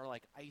words are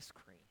like ice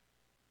cream.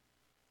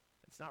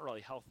 It's not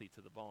really healthy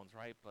to the bones,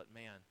 right? But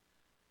man,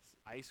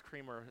 ice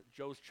cream or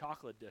Joe's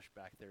chocolate dish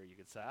back there, you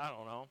could say. I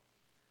don't know.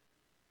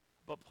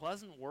 But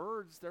pleasant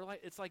words,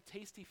 it's like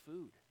tasty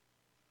food.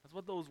 That's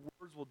what those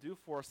words will do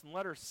for us. And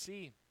letter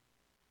C,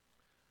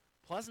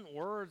 pleasant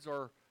words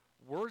are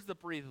words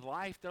that breathe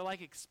life. They're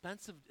like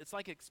expensive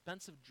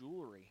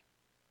jewelry.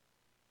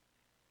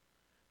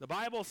 The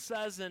Bible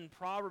says in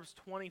Proverbs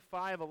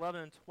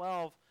 25:11 and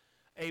 12,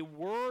 a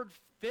word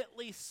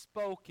fitly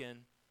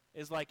spoken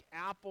is like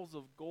apples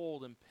of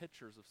gold and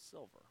pitchers of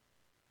silver.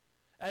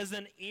 As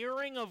an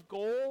earring of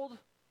gold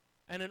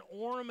and an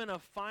ornament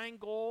of fine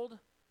gold,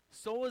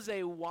 so is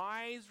a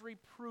wise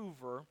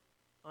reprover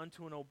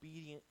unto an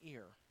obedient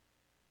ear.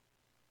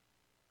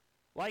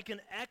 Like an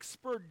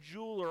expert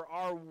jeweler,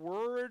 our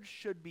words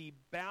should be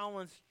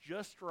balanced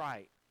just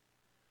right.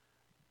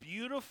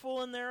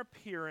 Beautiful in their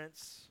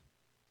appearance,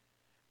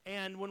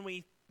 and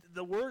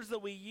the words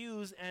that we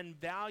use, and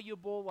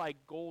valuable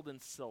like gold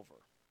and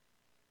silver.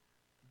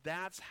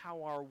 That's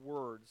how our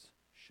words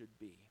should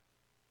be.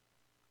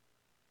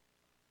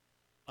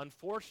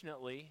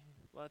 Unfortunately,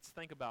 let's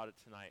think about it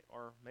tonight,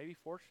 or maybe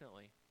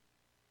fortunately,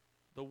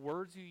 the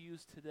words you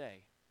use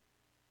today,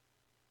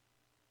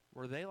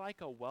 were they like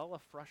a well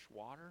of fresh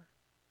water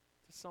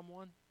to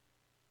someone?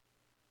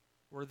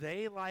 Were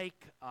they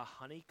like a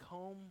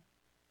honeycomb,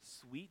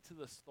 sweet to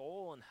the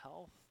soul and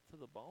health to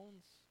the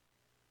bones?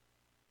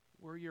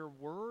 Were your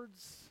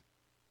words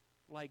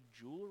like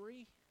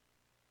jewelry?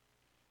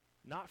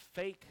 Not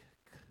fake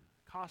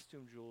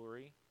costume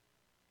jewelry,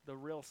 the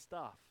real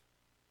stuff.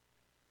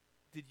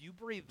 Did you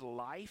breathe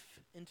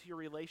life into your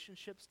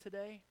relationships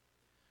today?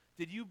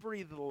 Did you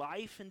breathe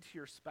life into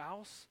your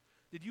spouse?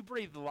 Did you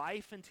breathe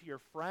life into your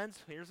friends?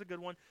 Here's a good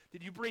one.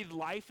 Did you breathe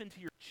life into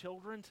your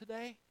children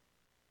today?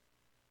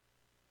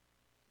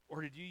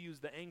 Or did you use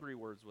the angry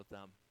words with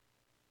them?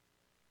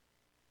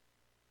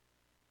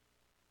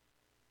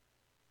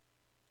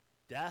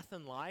 Death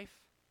and life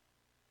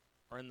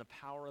are in the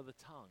power of the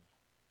tongue.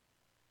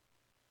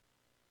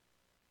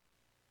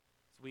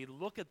 So we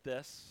look at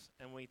this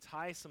and we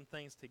tie some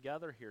things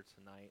together here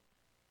tonight.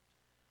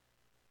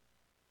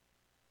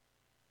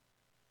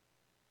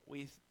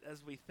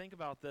 As we think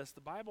about this,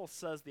 the Bible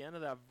says, the end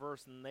of that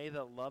verse, and they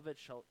that love it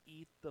shall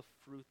eat the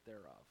fruit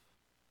thereof.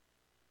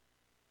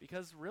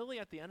 Because really,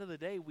 at the end of the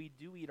day, we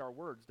do eat our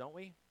words, don't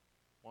we?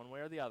 One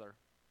way or the other.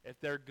 If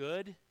they're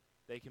good,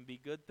 they can be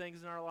good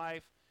things in our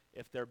life.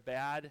 If they're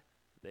bad,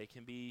 they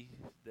can be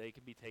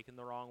taken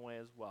the wrong way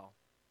as well.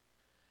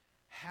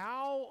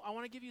 I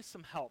want to give you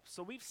some help.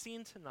 So we've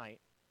seen tonight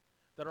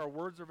that our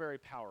words are very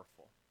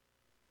powerful.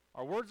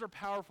 Our words are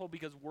powerful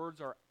because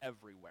words are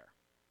everywhere.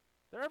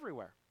 They're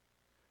everywhere.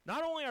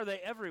 Not only are they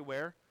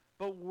everywhere,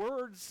 but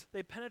words,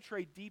 they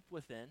penetrate deep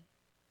within.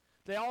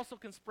 They also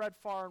can spread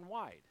far and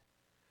wide.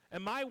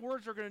 And my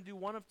words are going to do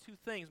one of two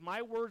things.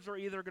 My words are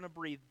either going to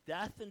breathe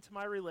death into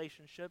my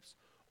relationships,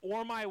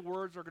 or my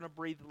words are going to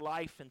breathe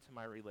life into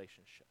my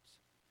relationships.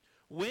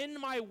 When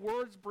my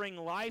words bring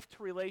life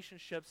to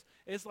relationships,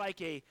 it's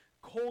like a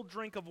cold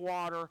drink of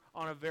water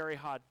on a very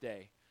hot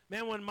day.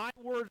 Man, when my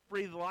words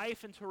breathe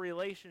life into a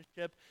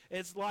relationship,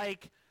 it's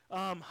like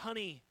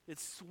honey.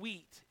 It's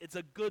sweet. It's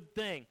a good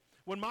thing.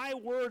 When my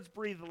words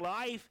breathe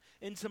life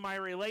into my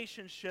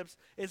relationships,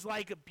 it's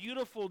like a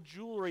beautiful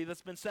jewelry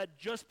that's been set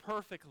just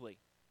perfectly.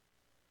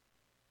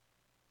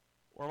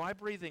 Or am I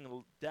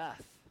breathing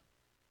death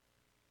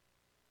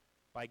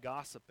by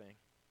gossiping,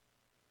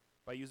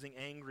 by using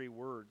angry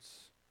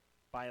words,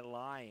 by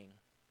lying,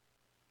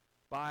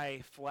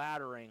 by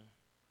flattering,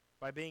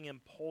 by being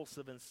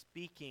impulsive and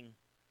speaking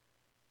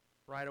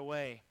right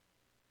away?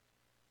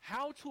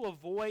 How to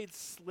avoid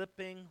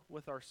slipping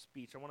with our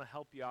speech. I want to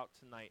help you out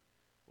tonight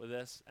with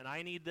this, and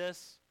I need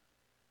this.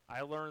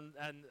 I learned,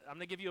 and I'm going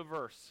to give you a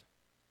verse.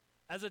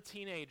 As a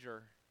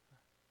teenager,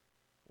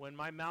 when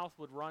my mouth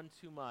would run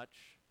too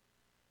much,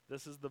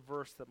 this is the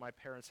verse that my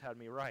parents had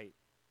me write.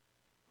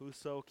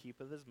 Whoso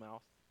keepeth his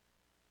mouth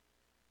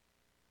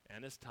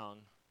and his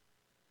tongue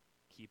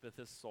keepeth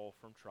his soul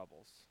from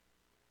troubles,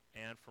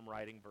 and from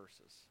writing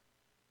verses.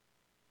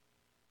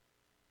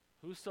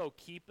 Whoso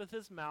keepeth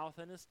his mouth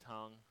and his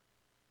tongue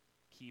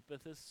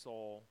keepeth his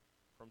soul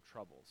from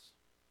troubles.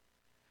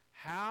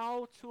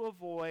 How to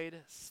avoid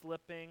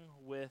slipping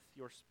with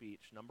your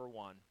speech. Number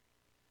one,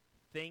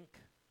 think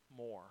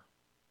more.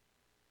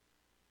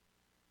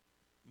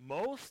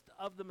 Most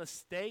of the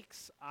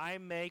mistakes I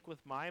make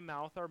with my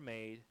mouth are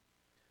made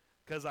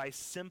because I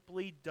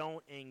simply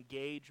don't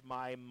engage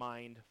my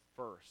mind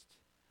first.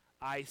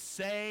 I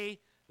say,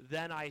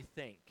 then I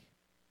think.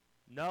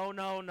 No.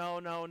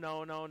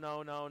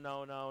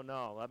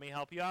 Let me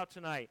help you out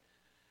tonight.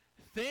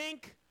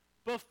 Think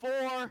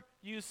before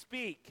you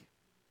speak.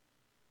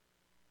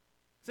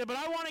 Say, but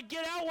I want to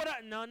get out what I...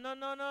 No.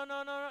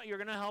 You're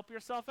going to help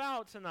yourself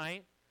out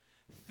tonight.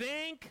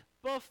 Think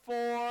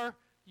before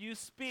you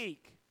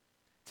speak.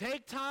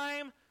 Take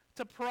time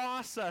to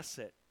process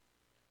it.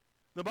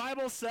 The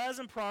Bible says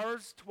in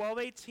Proverbs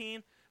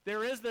 12:18,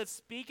 there is that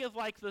speaketh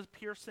like the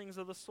piercings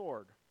of the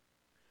sword.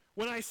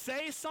 When I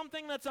say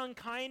something that's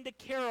unkind to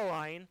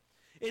Caroline,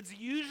 it's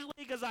usually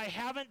because I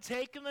haven't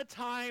taken the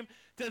time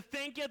to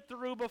think it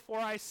through before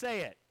I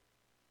say it.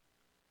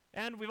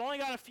 And we've only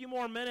got a few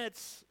more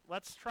minutes.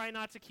 Let's try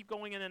not to keep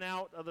going in and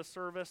out of the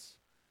service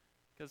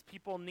because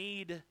people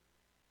need...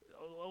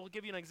 I'll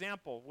give you an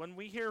example. When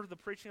we hear the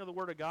preaching of the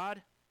Word of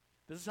God,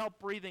 this is help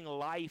breathing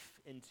life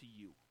into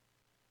you.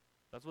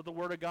 That's what the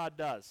Word of God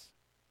does.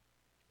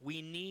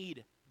 We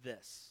need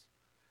this.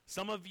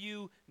 Some of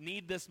you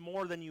need this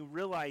more than you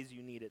realize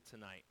you need it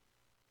tonight.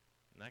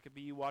 And that could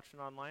be you watching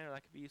online, or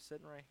that could be you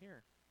sitting right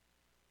here.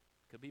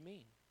 It could be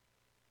me.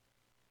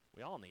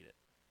 We all need it.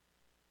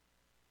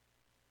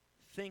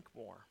 Think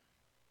more.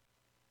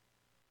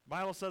 The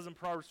Bible says in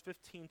Proverbs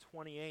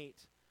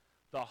 15:28,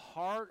 the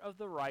heart of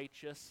the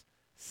righteous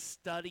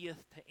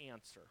studieth to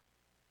answer,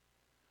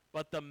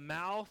 but the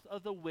mouth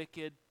of the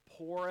wicked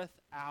poureth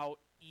out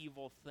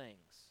evil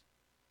things.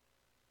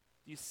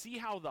 Do you see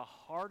how the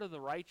heart of the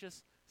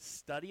righteous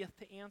studieth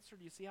to answer?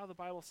 Do you see how the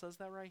Bible says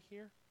that right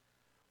here?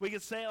 We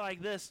could say it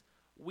like this: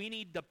 we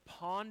need to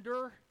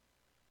ponder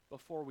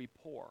before we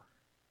pour.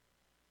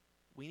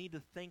 We need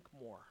to think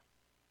more.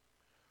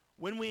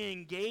 When we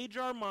engage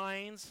our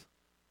minds,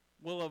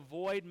 we'll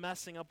avoid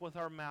messing up with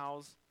our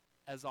mouths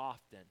as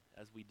often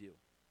as we do.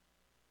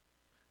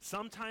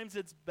 Sometimes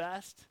it's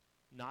best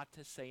not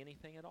to say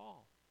anything at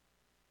all.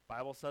 The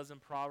Bible says in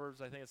Proverbs,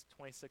 I think it's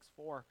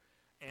 26:4,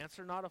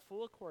 answer not a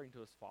fool according to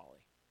his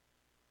folly,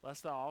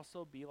 lest thou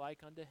also be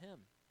like unto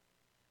him.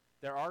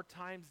 There are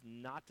times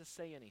not to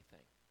say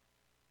anything.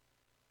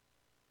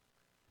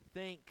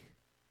 Think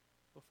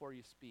before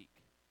you speak.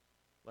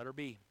 Letter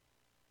B,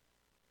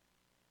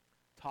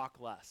 talk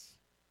less.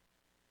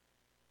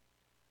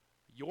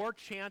 Your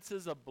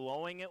chances of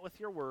blowing it with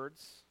your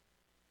words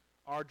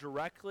are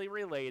directly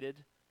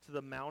related to the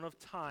amount of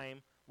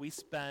time we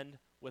spend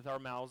with our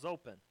mouths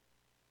open.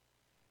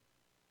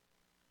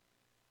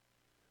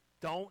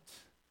 Don't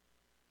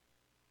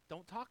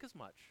talk as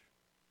much.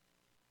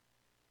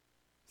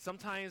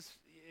 Sometimes,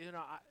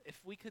 if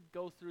we could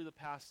go through the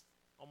past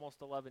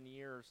almost 11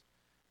 years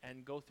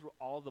and go through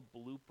all the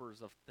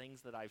bloopers of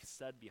things that I've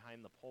said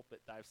behind the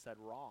pulpit that I've said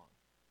wrong.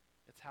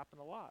 It's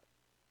happened a lot.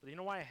 But you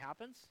know why it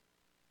happens?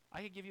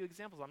 I could give you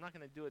examples. I'm not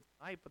going to do it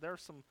tonight, but there are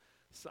some,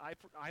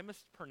 I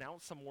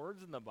mispronounce some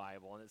words in the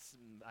Bible, and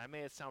I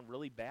may sound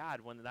really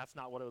bad when that's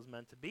not what it was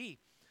meant to be.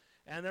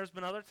 And there's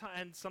been other times,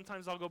 and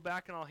sometimes I'll go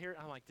back and I'll hear it,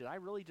 and I'm like, did I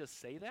really just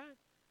say that?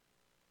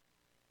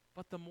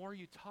 But the more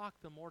you talk,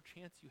 the more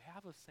chance you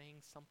have of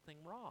saying something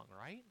wrong,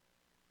 right?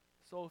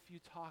 So if you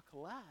talk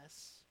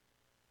less,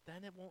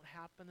 then it won't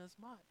happen as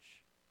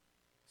much.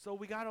 So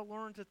we got to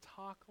learn to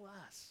talk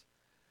less.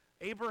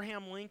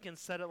 Abraham Lincoln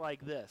said it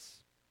like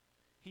this.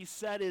 He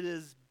said, it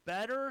is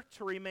better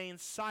to remain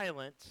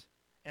silent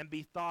and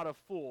be thought a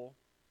fool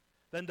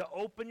than to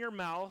open your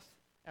mouth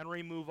and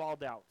remove all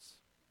doubts.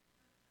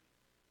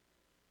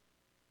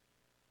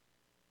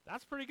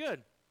 That's pretty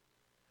good.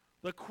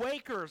 The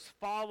Quakers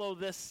follow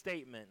this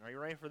statement. Are you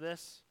ready for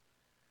this?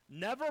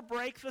 Never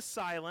break the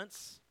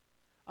silence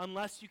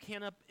unless you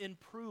can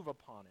improve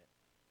upon it.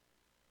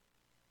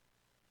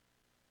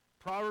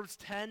 Proverbs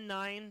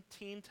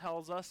 10:19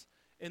 tells us,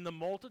 in the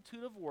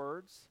multitude of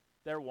words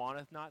there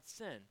wanteth not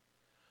sin,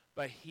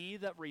 but he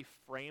that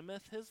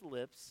refraineth his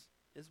lips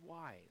is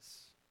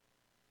wise.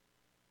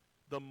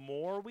 The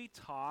more we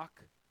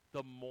talk,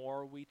 the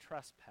more we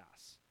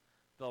trespass.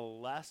 The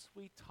less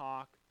we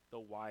talk, the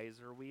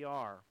wiser we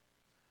are.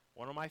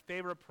 One of my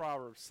favorite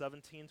Proverbs,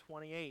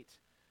 17:28,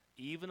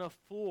 even a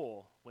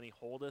fool, when he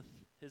holdeth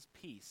his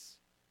peace,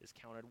 is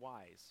counted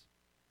wise.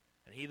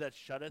 And he that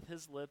shutteth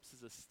his lips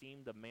is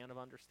esteemed a man of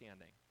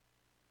understanding.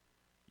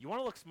 You want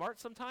to look smart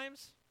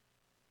sometimes?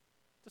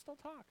 Just don't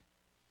talk.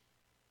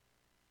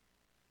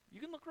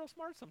 You can look real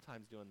smart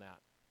sometimes doing that.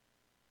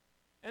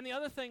 And the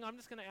other thing, I'm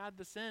just going to add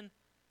this in,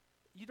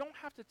 you don't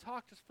have to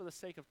talk just for the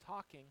sake of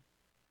talking.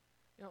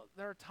 You know,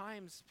 there are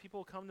times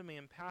people come to me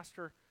and,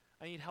 Pastor,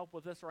 I need help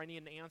with this, or I need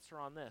an answer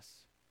on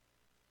this.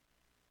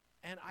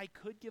 And I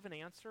could give an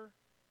answer.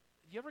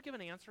 Do you ever give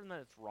an answer and then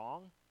it's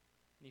wrong?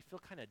 And you feel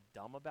kind of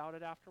dumb about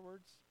it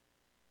afterwards?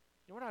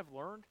 You know what I've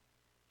learned?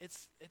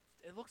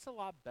 It looks a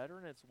lot better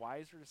and it's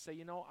wiser to say,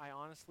 I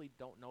honestly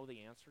don't know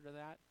the answer to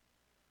that.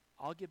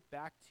 I'll get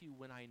back to you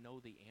when I know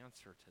the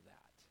answer to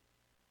that.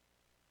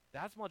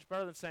 That's much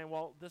better than saying,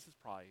 well, this is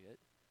probably it,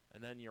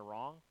 and then you're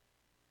wrong.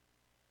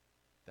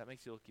 That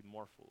makes you look even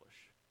more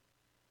foolish.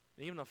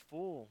 And even a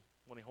fool,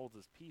 when he holds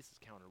his peace, is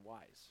counted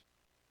wise.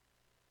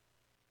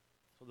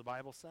 That's what the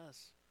Bible says.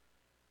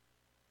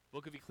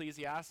 Book of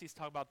Ecclesiastes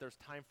talk about there's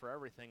time for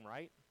everything,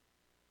 right?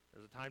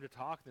 There's a time to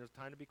talk, and there's a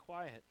time to be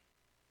quiet.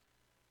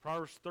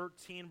 Proverbs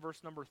 13,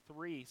 verse number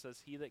 3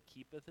 says, he that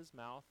keepeth his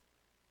mouth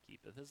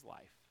keepeth his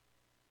life,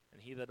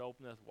 and he that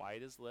openeth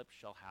wide his lips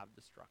shall have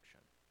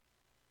destruction.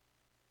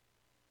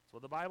 That's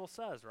what the Bible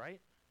says,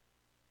 right?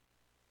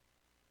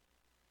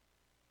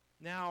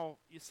 Now,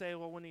 you say,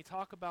 well, when you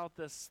talk about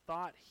this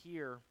thought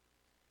here,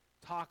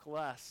 talk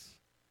less,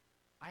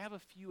 I have a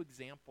few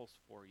examples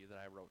for you that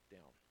I wrote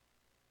down.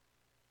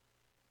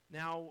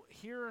 Now,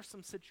 here are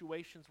some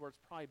situations where it's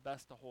probably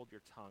best to hold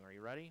your tongue. Are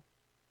you ready?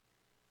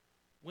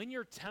 When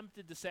you're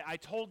tempted to say, I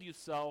told you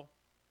so,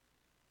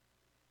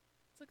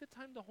 it's a good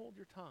time to hold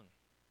your tongue.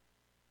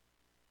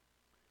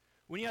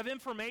 When you have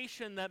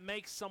information that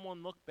makes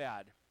someone look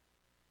bad,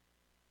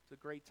 it's a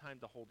great time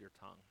to hold your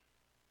tongue.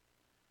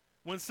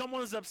 When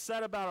someone is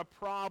upset about a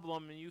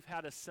problem and you've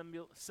had a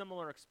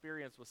similar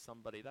experience with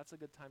somebody, that's a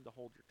good time to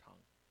hold your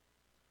tongue.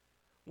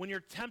 When you're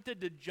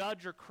tempted to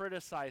judge or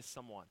criticize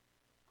someone,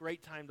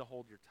 great time to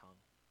hold your tongue.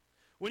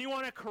 When you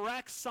want to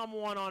correct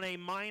someone on a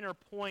minor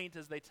point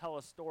as they tell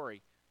a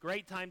story,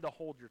 great time to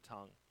hold your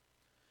tongue.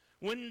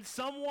 When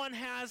someone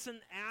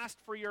hasn't asked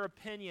for your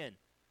opinion,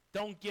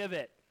 don't give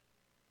it.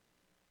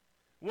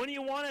 When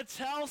you want to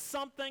tell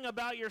something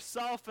about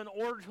yourself in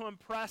order to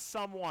impress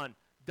someone,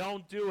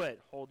 don't do it.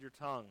 Hold your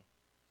tongue.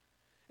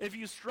 If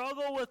you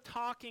struggle with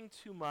talking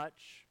too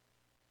much,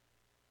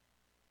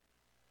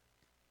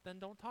 then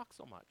don't talk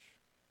so much.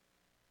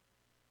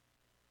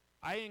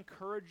 I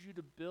encourage you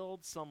to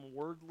build some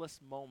wordless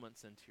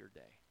moments into your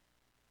day.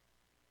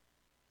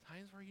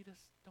 Times where you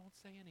just don't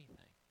say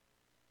anything.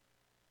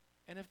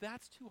 And if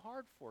that's too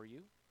hard for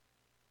you,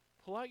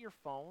 pull out your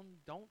phone,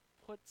 don't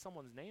put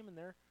someone's name in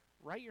there,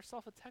 write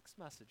yourself a text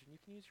message and you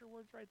can use your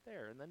words right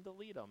there and then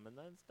delete them and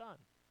then it's done.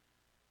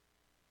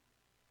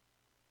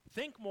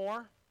 Think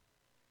more,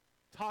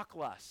 talk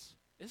less.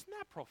 Isn't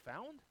that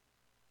profound?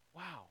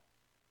 Wow.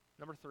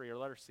 Number 3, or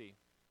letter C,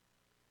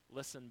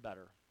 listen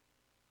better.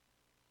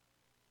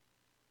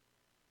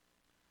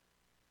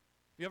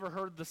 You ever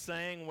heard the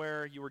saying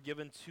where you were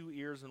given 2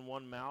 ears and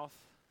 1 mouth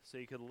so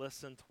you could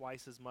listen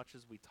twice as much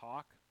as we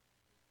talk?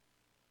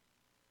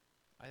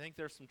 I think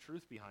there's some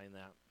truth behind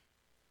that.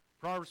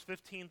 Proverbs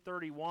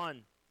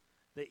 15:31,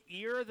 the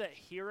ear that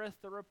heareth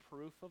the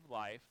reproof of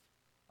life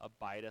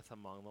abideth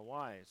among the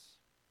wise.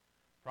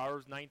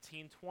 Proverbs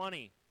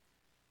 19:20,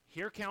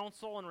 hear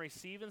counsel and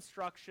receive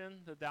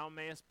instruction that thou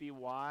mayest be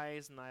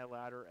wise in thy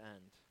latter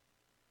end.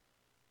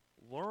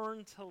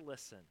 Learn to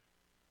listen.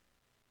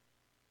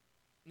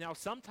 Now,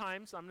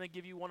 sometimes, I'm going to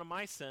give you one of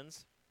my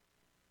sins.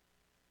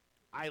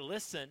 I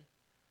listen,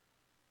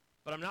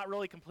 but I'm not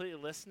really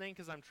completely listening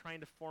because I'm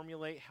trying to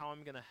formulate how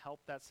I'm going to help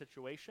that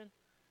situation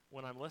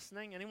when I'm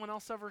listening. Anyone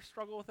else ever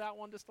struggle with that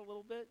one just a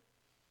little bit?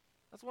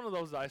 That's one of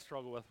those that I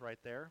struggle with right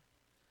there.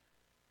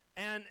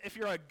 And if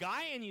you're a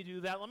guy and you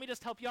do that, let me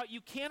just help you out.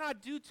 You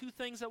cannot do 2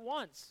 things at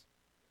once.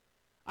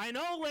 I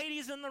know,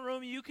 ladies in the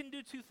room, you can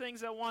do 2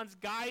 things at once.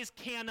 Guys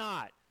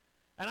cannot.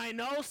 And I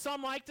know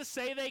some like to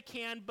say they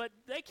can, but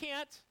they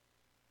can't.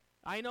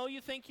 I know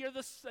you think you're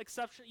the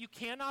exception. You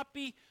cannot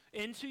be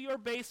into your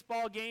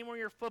baseball game or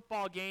your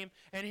football game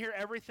and hear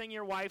everything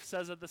your wife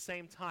says at the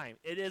same time.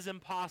 It is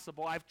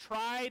impossible. I've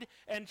tried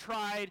and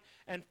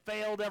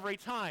failed every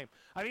time.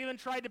 I've even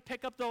tried to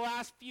pick up the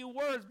last few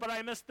words, but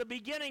I missed the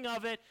beginning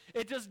of it.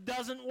 It just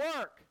doesn't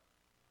work.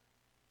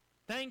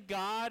 Thank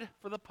God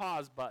for the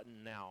pause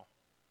button now.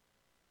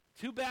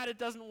 Too bad it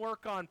doesn't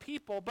work on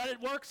people, but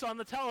it works on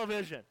the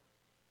television.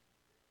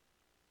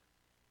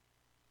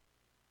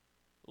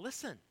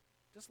 Listen.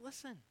 Just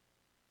listen.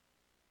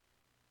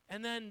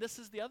 And then this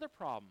is the other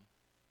problem.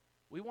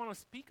 We want to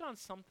speak on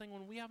something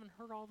when we haven't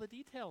heard all the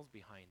details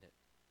behind it.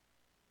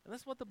 And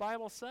that's what the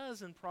Bible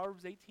says in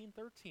Proverbs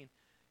 18:13.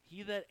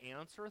 He that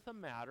answereth a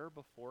matter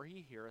before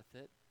he heareth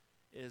it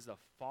is a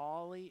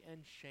folly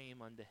and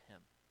shame unto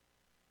him.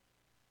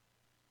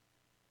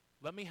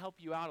 Let me help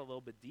you out a little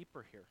bit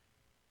deeper here.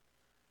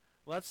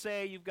 Let's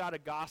say you've got a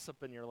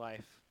gossip in your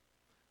life,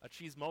 a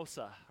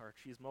chismosa or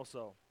a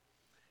chismoso.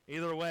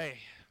 Either way,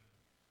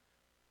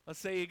 let's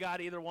say you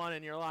got either one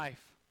in your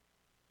life,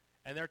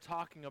 and they're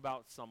talking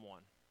about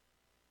someone.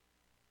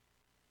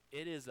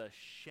 It is a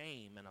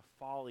shame and a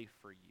folly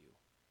for you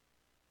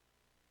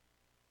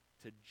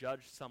to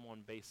judge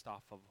someone based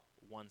off of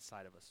one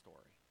side of a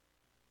story.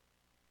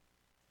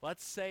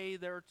 Let's say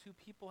there are 2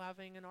 people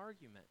having an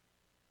argument,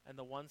 and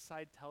the one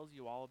side tells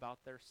you all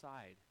about their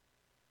side.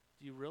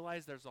 Do you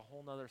realize there's a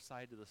whole other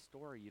side to the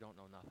story you don't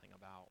know nothing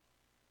about?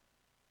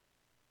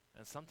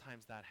 And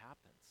sometimes that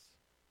happens.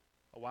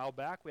 A while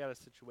back, we had a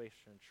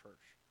situation in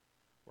church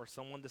where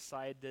someone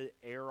decided to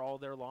air all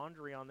their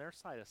laundry on their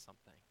side of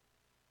something.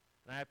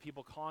 And I have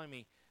people calling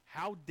me,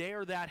 how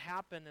dare that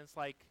happen? And it's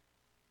like,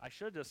 I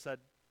should have just said,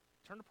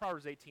 turn to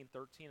Proverbs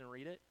 18:13 and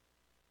read it.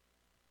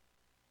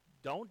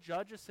 Don't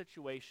judge a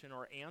situation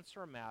or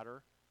answer a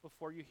matter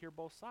before you hear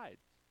both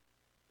sides,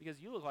 because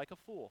you look like a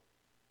fool,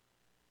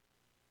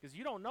 because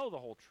you don't know the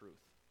whole truth.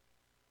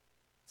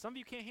 Some of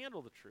you can't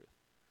handle the truth.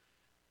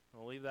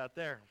 I'll leave that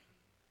there.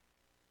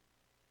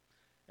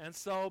 And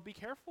so be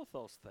careful with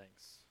those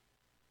things.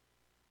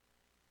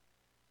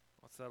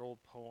 What's that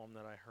old poem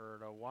that I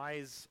heard? A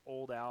wise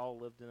old owl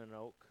lived in an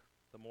oak.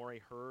 The more he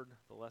heard,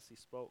 the less he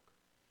spoke.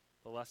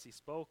 The less he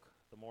spoke,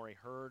 the more he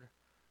heard.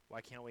 Why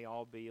can't we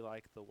all be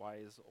like the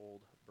wise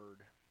old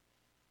bird?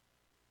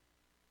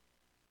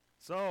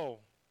 So,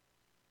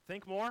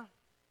 think more,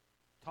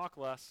 talk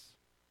less,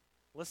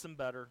 listen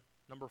better.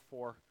 Number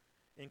 4,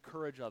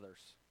 encourage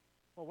others.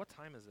 Well, what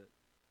time is it?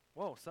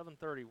 Whoa,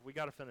 7:30. We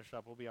got to finish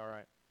up. We'll be all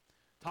right.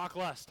 Talk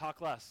less,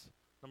 talk less.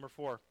 Number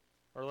 4,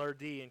 or letter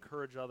D,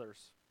 encourage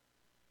others.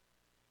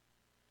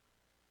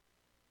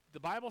 The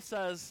Bible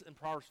says in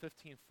Proverbs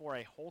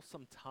 15:4, a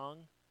wholesome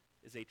tongue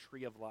is a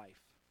tree of life.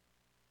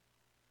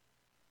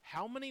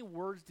 How many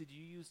words did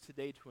you use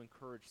today to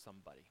encourage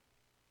somebody?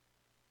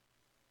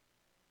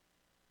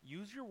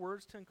 Use your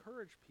words to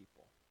encourage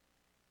people.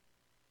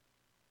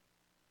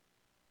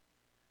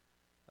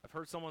 I've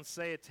heard someone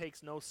say it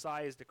takes no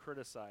size to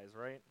criticize,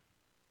 right?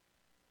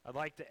 I'd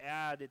like to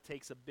add it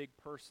takes a big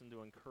person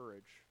to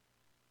encourage.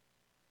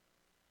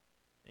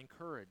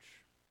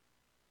 Encourage.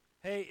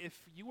 Hey,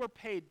 if you were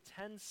paid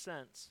 10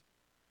 cents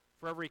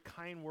for every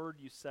kind word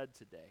you said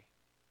today,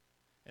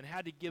 and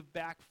had to give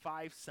back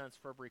 5 cents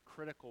for every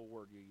critical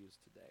word you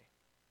used today,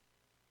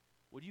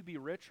 would you be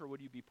rich or would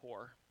you be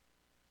poor?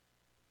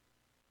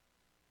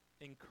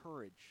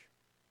 Encourage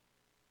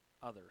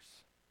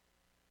others.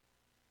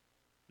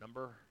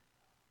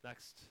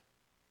 Next,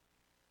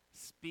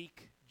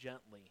 speak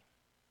gently.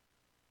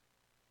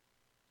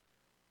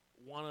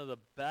 One of the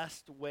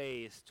best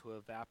ways to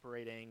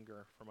evaporate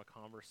anger from a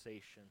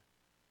conversation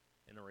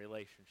in a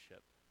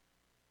relationship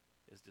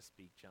is to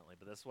speak gently.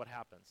 But this is what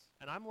happens.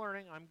 And I'm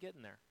learning, I'm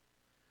getting there.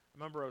 I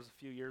remember it was a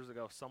few years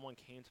ago, someone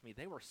came to me,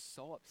 they were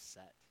so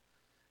upset.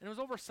 And it was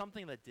over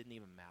something that didn't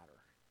even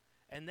matter.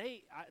 And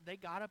they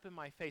got up in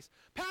my face,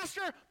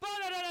 Pastor,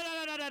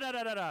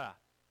 da-da-da-da-da-da-da-da-da-da.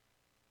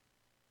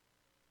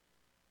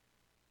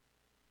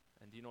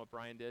 And do you know what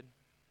Brian did?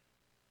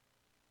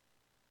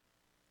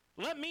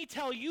 Let me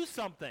tell you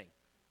something.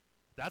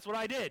 That's what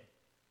I did.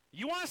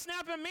 You want to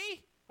snap at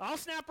me? I'll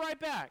snap right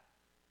back.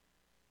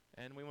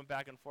 And we went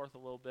back and forth a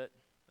little bit,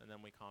 and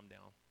then we calmed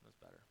down. It was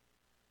better.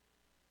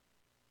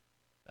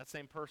 That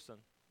same person,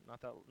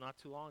 not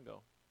too long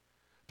ago.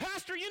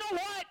 Pastor, you know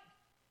what?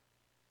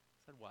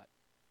 I said what?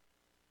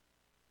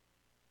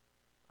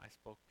 I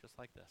spoke just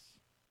like this.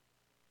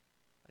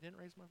 I didn't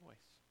raise my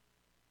voice.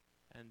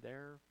 And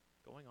they're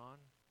going on.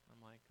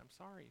 I'm like, I'm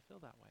sorry you feel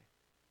that way.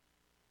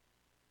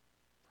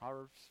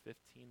 Proverbs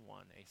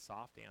 15:1, a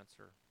soft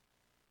answer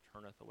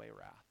turneth away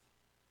wrath,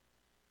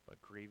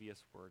 but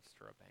grievous words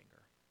stir up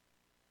anger.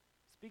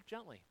 Speak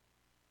gently.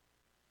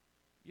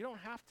 You don't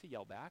have to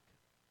yell back.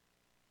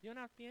 You don't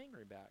have to be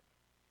angry back.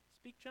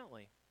 Speak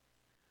gently.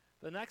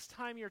 The next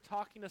time you're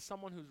talking to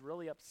someone who's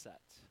really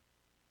upset,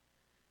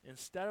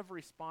 instead of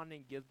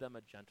responding, give them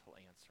a gentle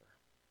answer.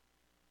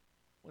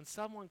 When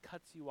someone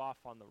cuts you off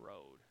on the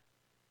road,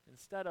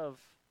 instead of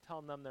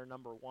telling them they're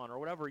number one or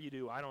whatever you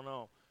do, I don't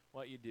know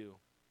what you do,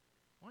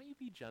 why don't you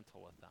be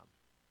gentle with them?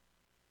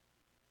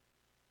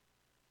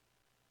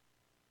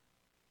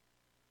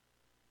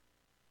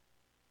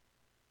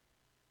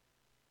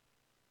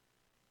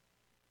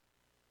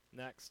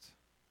 Next,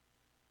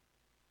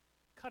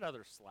 cut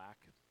others slack.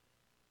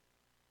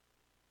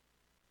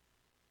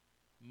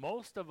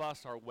 Most of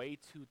us are way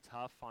too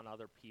tough on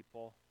other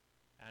people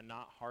and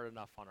not hard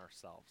enough on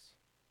ourselves.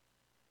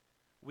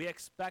 We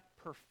expect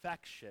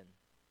perfection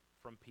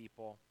from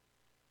people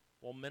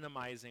while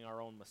minimizing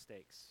our own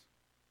mistakes.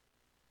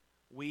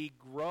 We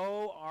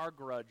grow our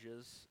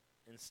grudges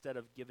instead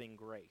of giving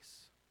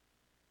grace.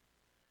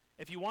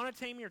 If you want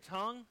to tame your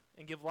tongue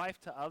and give life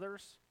to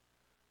others,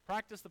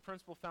 practice the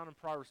principle found in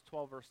Proverbs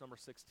 12, verse number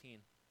 16.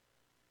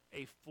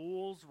 A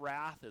fool's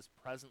wrath is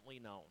presently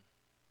known,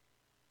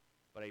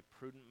 but a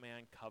prudent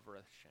man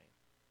covereth shame.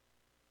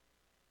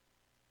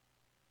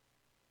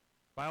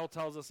 The Bible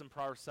tells us in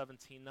Proverbs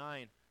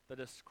 17:9, the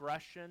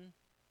discretion,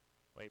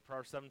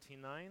 Proverbs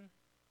 17:9?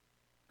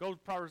 Go to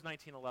Proverbs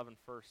 19:11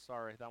 first,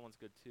 sorry, that one's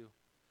good too.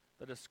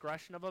 The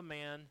discretion of a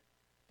man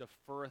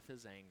deferreth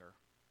his anger.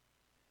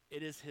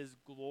 It is his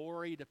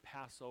glory to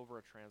pass over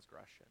a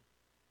transgression.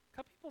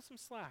 Cut people some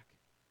slack.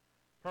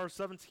 Proverbs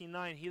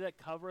 17:9, he that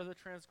covereth a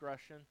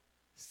transgression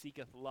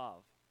seeketh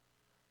love,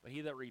 but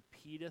he that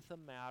repeateth a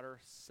matter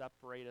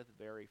separateth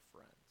very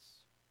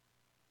friends.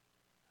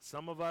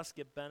 Some of us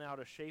get bent out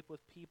of shape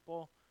with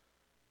people,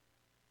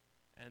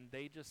 and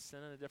they just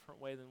sin in a different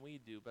way than we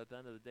do, but at the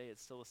end of the day,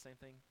 it's still the same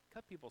thing.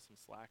 Cut people some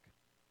slack.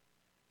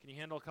 Can you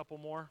handle a couple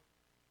more?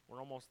 We're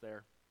almost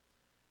there.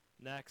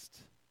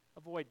 Next,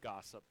 avoid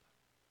gossip.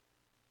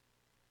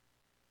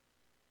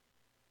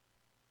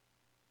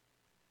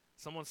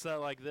 Someone said it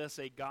like this: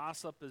 a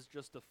gossip is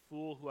just a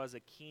fool who has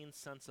a keen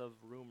sense of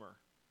rumor.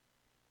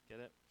 Get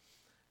it?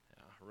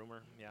 Yeah,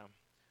 rumor, yeah.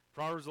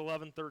 Proverbs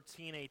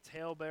 11:13, a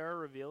talebearer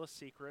revealeth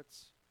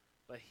secrets,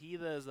 but he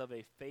that is of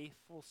a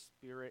faithful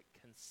spirit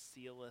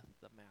concealeth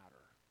the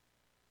matter.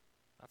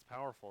 That's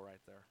powerful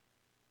right there.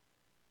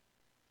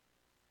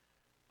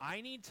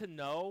 I need to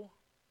know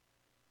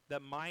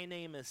that my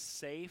name is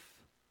safe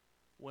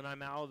when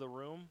I'm out of the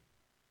room.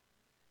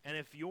 And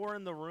if you're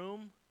in the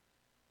room,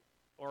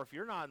 or if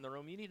you're not in the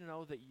room, you need to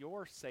know that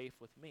you're safe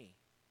with me.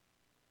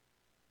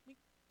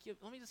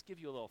 Let me just give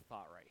you a little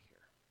thought right here.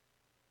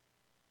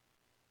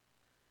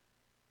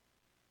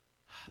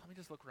 Let me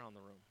just look around the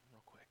room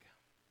real quick.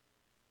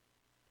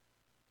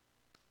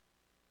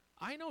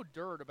 I know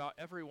dirt about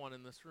everyone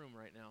in this room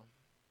right now.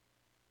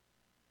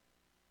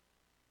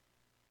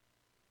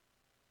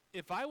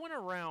 If I went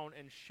around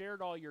and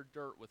shared all your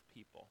dirt with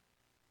people,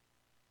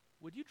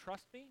 would you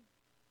trust me?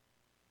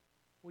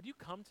 Would you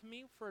come to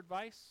me for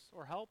advice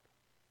or help?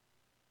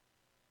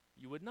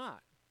 You would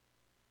not.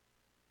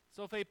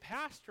 So if a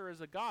pastor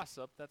is a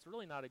gossip, that's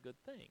really not a good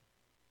thing.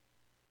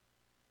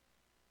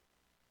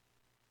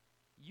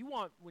 You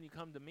want, when you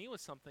come to me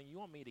with something, you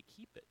want me to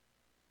keep it.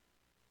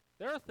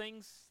 There are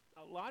things,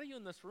 a lot of you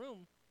in this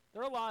room,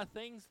 there are a lot of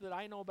things that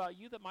I know about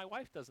you that my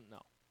wife doesn't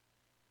know.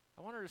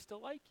 I want her to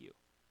still like you.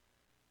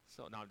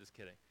 So, no, I'm just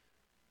kidding.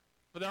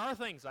 But there are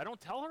things, I don't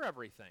tell her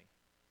everything.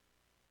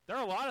 There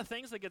are a lot of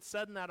things that get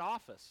said in that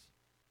office.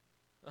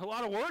 A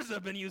lot of words that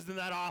have been used in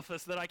that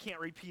office that I can't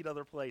repeat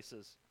other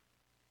places.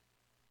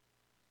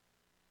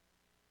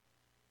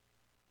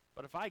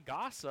 But if I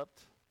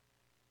gossiped,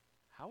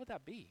 how would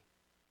that be?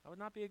 That would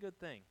not be a good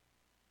thing.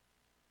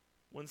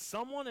 When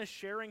someone is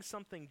sharing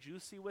something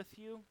juicy with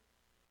you,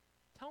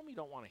 tell them you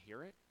don't want to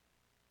hear it.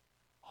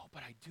 Oh,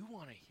 but I do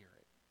want to hear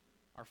it.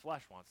 Our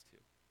flesh wants to.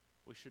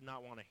 We should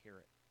not want to hear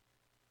it.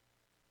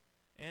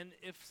 And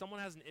if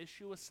someone has an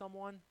issue with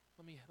someone,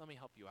 let me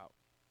help you out.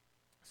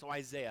 So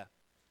Isaiah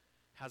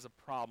has a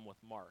problem with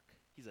Mark.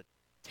 He's a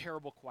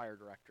terrible choir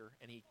director,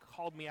 and he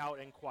called me out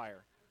in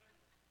choir.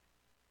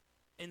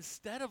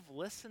 Instead of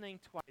listening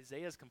to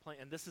Isaiah's complaint,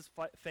 and this is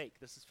fake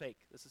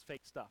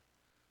stuff.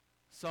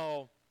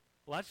 So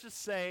let's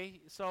just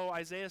say, so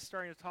Isaiah's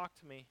starting to talk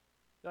to me.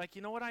 They're like,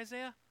 you know what,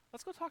 Isaiah?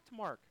 Let's go talk to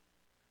Mark.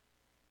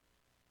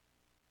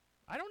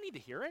 I don't need to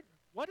hear it.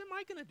 What am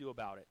I going to do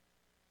about it?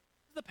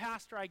 The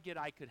pastor I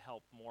could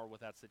help more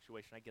with that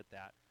situation. I get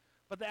that.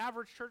 But the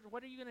average church,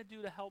 what are you going to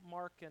do to help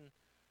Mark and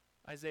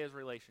Isaiah's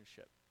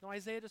relationship? No,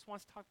 Isaiah just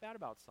wants to talk bad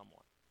about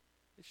someone.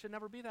 It should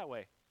never be that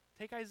way.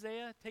 Take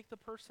Isaiah, take the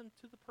person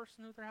to the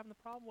person who they're having the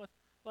problem with.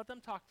 Let them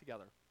talk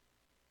together.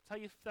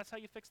 That's how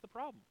you fix the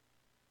problem.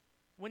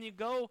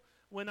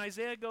 When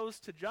Isaiah goes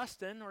to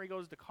Justin, or he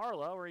goes to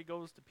Carla, or he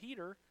goes to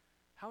Peter,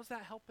 how's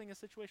that helping a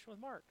situation with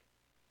Mark?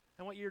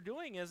 And what you're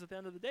doing is, at the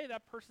end of the day,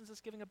 that person's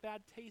just giving a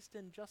bad taste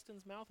in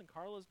Justin's mouth and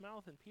Carla's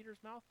mouth and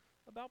Peter's mouth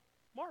about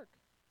Mark.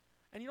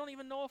 And you don't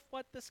even know if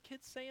what this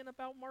kid's saying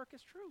about Mark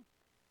is true.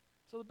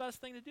 So the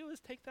best thing to do is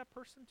take that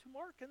person to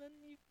Mark, and then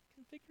you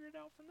can figure it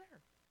out from there.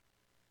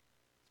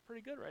 It's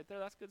pretty good right there.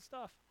 That's good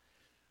stuff.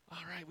 All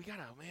right,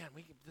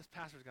 this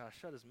pastor's got to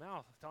shut his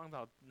mouth. Talking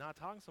about not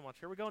talking so much.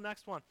 Here we go,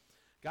 next one.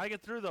 Got to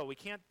get through, though.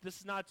 This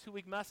is not a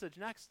 2-week message.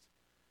 Next.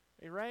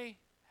 Hey, Ray,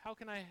 how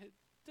can I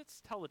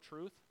just tell the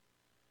truth?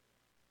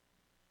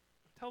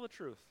 Tell the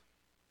truth.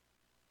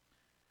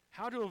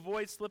 How to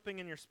avoid slipping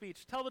in your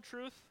speech. Tell the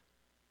truth.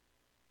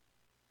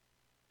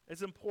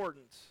 It's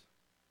important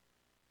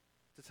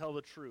to tell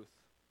the truth.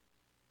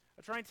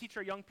 I try and teach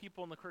our young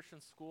people in the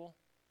Christian school.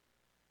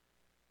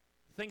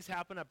 Things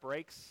happen at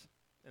breaks,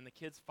 and the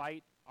kids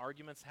fight,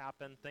 arguments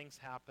happen, things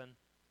happen.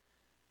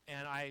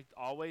 And I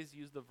always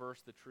use the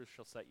verse, the truth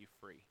shall set you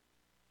free.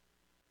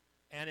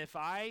 And if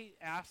I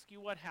ask you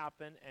what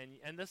happened,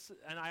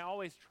 and I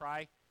always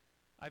try,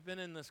 I've been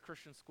in this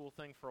Christian school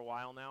thing for a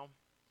while now,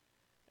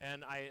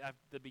 and at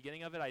the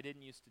beginning of it, I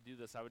didn't used to do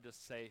this. I would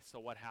just say, so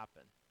what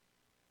happened?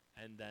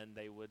 And then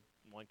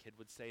one kid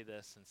would say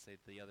this and say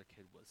the other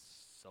kid was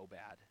so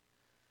bad.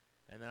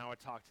 And then I would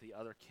talk to the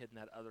other kid, and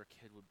that other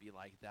kid would be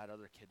like, that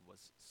other kid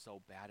was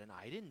so bad, and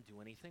I didn't do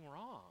anything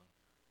wrong.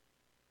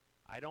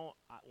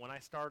 When I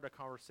started a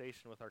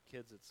conversation with our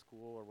kids at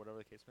school or whatever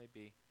the case may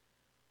be,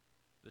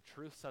 the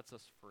truth sets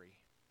us free.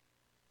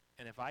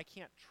 And if I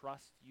can't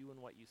trust you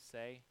and what you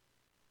say,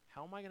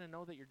 how am I going to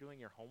know that you're doing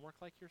your homework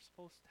like you're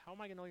supposed to? How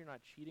am I going to know you're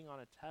not cheating on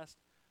a test?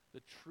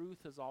 The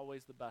truth is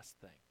always the best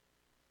thing.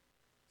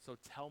 So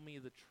tell me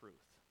the truth.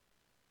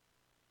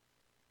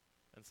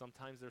 And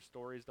sometimes their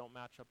stories don't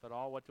match up at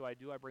all. What do?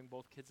 I bring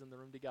both kids in the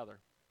room together.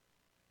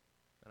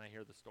 And I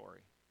hear the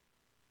story.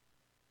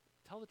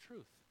 Tell the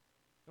truth.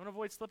 You want to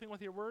avoid slipping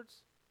with your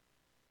words?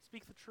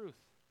 Speak the truth.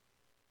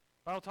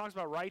 The Bible talks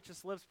about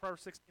righteous lips,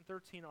 Proverbs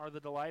 16:13, are the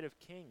delight of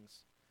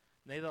kings.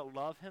 And they that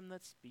love him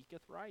that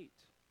speaketh right.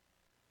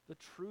 The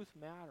truth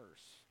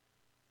matters.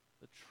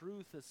 The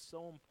truth is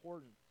so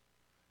important.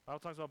 The Bible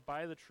talks about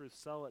buy the truth,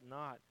 sell it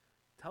not.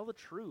 Tell the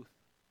truth.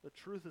 The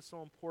truth is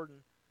so important.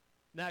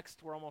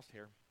 Next, we're almost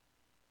here.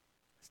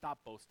 Stop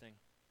boasting.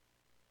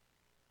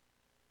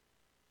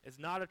 It's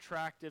not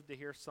attractive to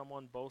hear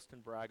someone boast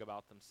and brag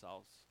about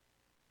themselves.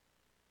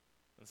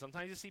 And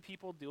sometimes you see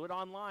people do it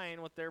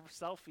online with their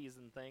selfies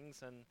and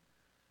things, and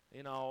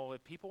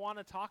if people want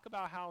to talk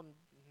about how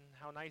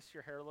nice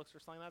your hair looks or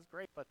something, that's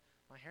great, but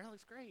my hair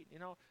looks great,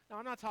 Now,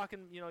 I'm not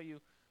talking,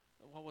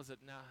 what was it?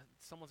 Now,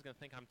 someone's going to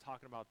think I'm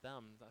talking about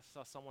them. I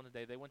saw someone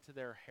today, they went to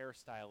their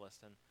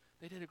hairstylist, and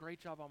they did a great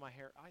job on my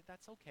hair.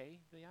 That's okay.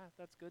 Yeah,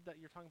 that's good that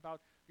you're talking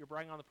about, you're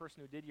bragging on the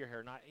person who did your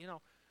hair, not,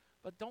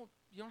 but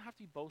you don't have to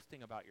be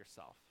boasting about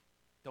yourself.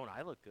 Don't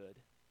I look good?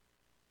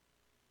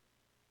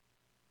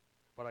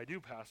 But I do,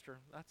 Pastor.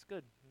 That's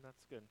good.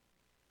 That's good.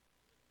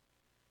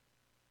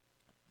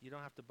 You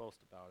don't have to boast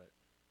about it.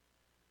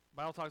 The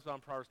Bible talks about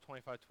in Proverbs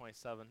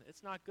 25:27,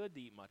 it's not good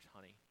to eat much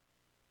honey.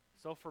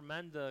 So for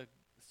men to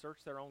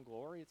search their own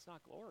glory, it's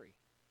not glory.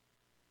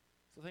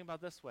 So think about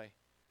it this way.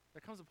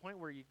 There comes a point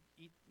where you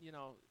eat, you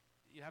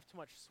have too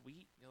much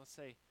sweet. Let's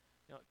say,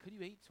 could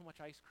you eat too much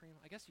ice cream?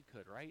 I guess you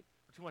could, right?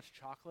 Or too much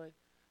chocolate.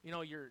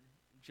 You're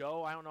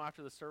Joe, I don't know,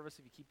 after the service,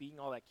 if you keep eating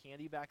all that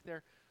candy back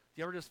there,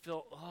 do you ever just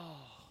feel,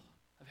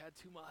 I've had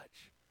too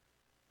much?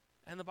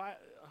 And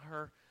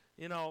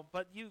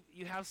but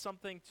you have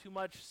something too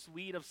much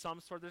sweet of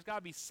some sort. There's got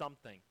to be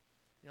something.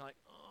 You're like,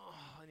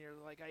 and you're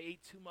like, I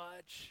ate too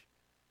much.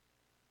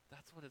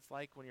 That's what it's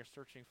like when you're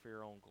searching for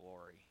your own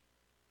glory.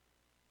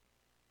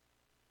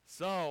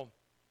 So,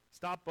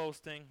 stop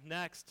boasting.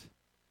 Next,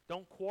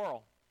 don't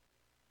quarrel.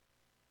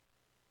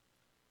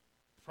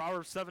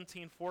 Proverbs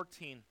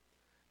 17:14,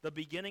 the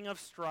beginning of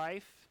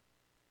strife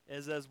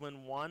is as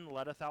when one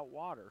letteth out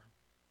water.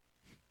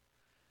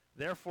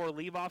 Therefore,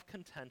 leave off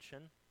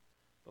contention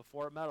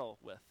before it be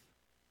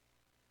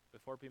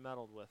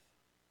meddled with.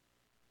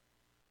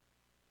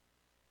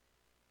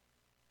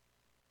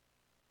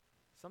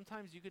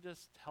 Sometimes you could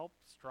just help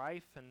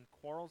strife and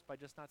quarrels by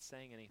just not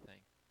saying anything.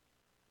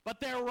 But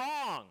they're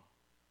wrong.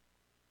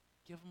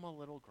 Give them a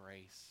little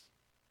grace.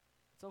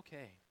 It's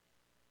okay.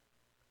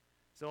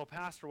 So,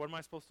 Pastor, what am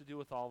I supposed to do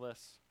with all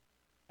this?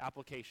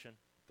 Application.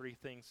 3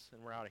 things,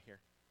 and we're out of here.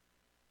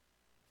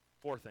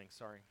 4 things,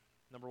 sorry.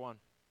 Number 1.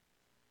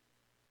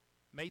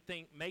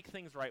 Make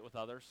things right with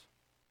others.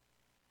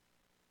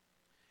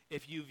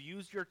 If you've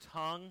used your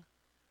tongue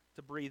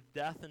to breathe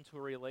death into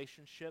a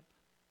relationship,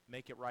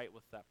 make it right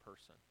with that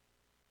person.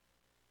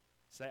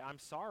 Say, I'm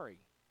sorry,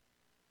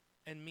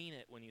 and mean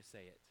it when you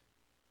say it.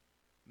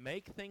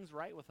 Make things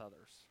right with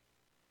others.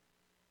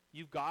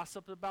 You've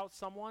gossiped about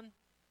someone.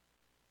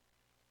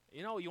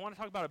 You want to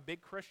talk about a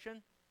big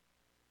Christian?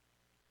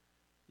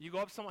 You go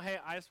up to someone, hey,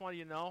 I just want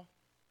you to know,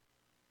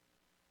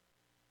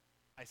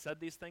 I said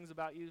these things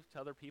about you to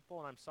other people,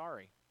 and I'm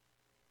sorry.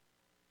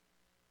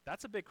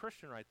 That's a big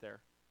Christian right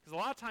there. Because a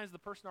lot of times the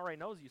person already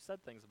knows you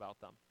said things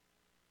about them.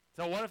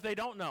 So what if they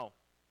don't know?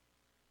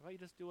 Well, you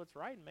just do what's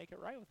right and make it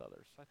right with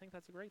others. I think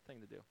that's a great thing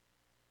to do.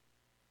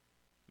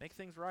 Make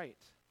things right.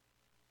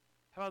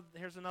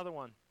 Here's another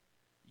one.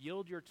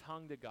 Yield your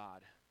tongue to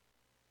God.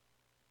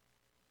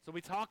 So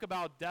we talk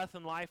about death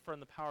and life are in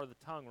the power of the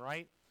tongue,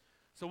 right?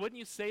 So wouldn't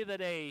you say that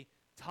a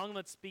tongue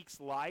that speaks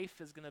life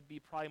is going to be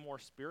probably more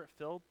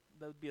spirit-filled?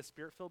 That would be a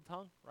spirit-filled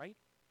tongue, right?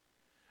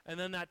 And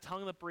then that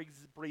tongue that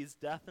breathes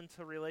death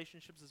into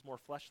relationships is more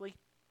fleshly.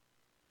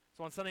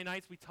 So on Sunday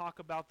nights we talk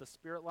about the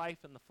spirit life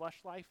and the flesh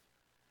life.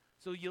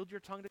 So yield your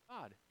tongue to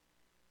God.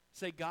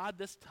 Say, God,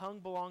 this tongue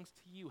belongs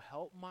to you.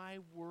 Help my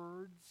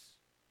words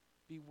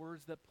be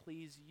words that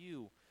please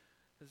you.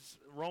 As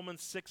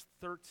Romans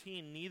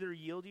 6:13, neither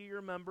yield you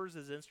your members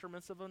as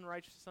instruments of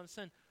unrighteousness unto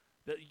sin.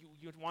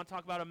 You want to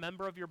talk about a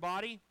member of your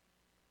body?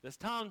 This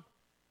tongue.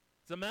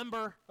 It's a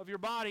member of your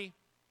body.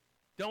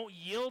 Don't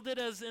yield it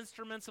as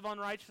instruments of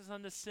unrighteousness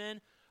unto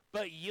sin,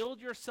 but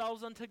yield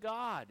yourselves unto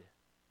God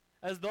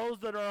as those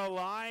that are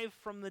alive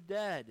from the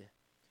dead,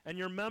 and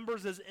your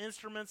members as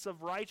instruments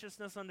of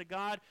righteousness unto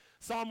God.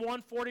 Psalm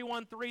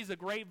 141:3 is a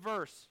great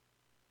verse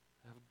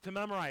to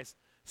memorize.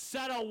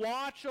 Set a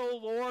watch, O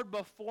Lord,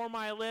 before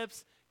my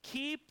lips,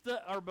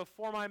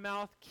 before my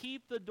mouth,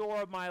 keep the door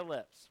of my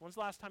lips. When's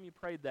the last time you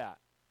prayed that?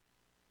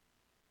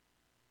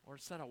 Or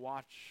set a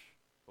watch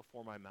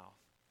before my mouth.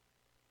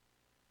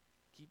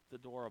 Keep the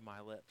door of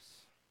my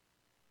lips.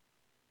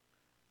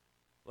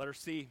 Letter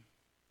C.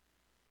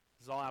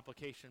 This is all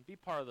application. Be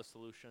part of the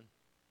solution.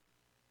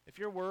 If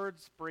your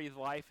words breathe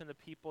life into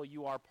people,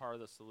 you are part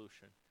of the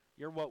solution.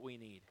 You're what we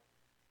need.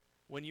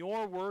 When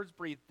your words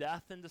breathe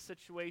death into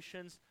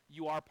situations,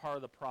 you are part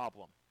of the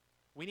problem.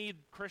 We need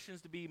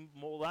Christians to be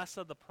less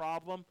of the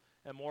problem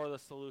and more of the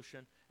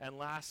solution. And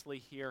lastly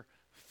here,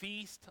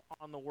 feast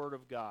on the Word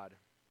of God.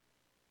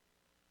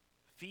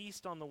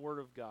 Feast on the Word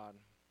of God.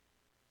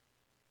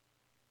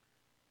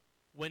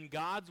 When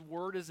God's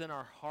Word is in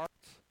our heart,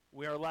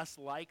 we are less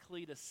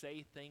likely to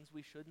say things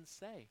we shouldn't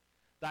say.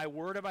 Thy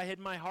word have I hid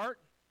in my heart,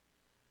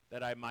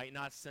 that I might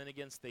not sin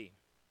against thee.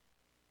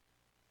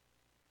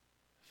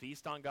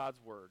 Feast on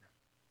God's Word.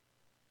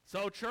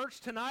 So,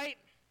 church, tonight,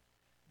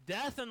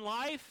 death and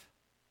life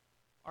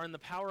are in the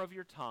power of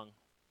your tongue.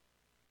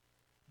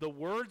 The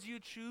words you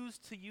choose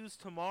to use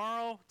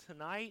tomorrow,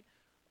 tonight,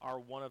 are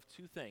one of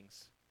two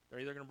things. They're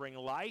either going to bring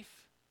life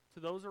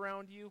to those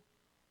around you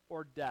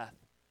or death.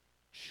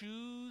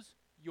 Choose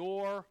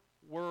your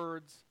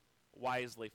words wisely.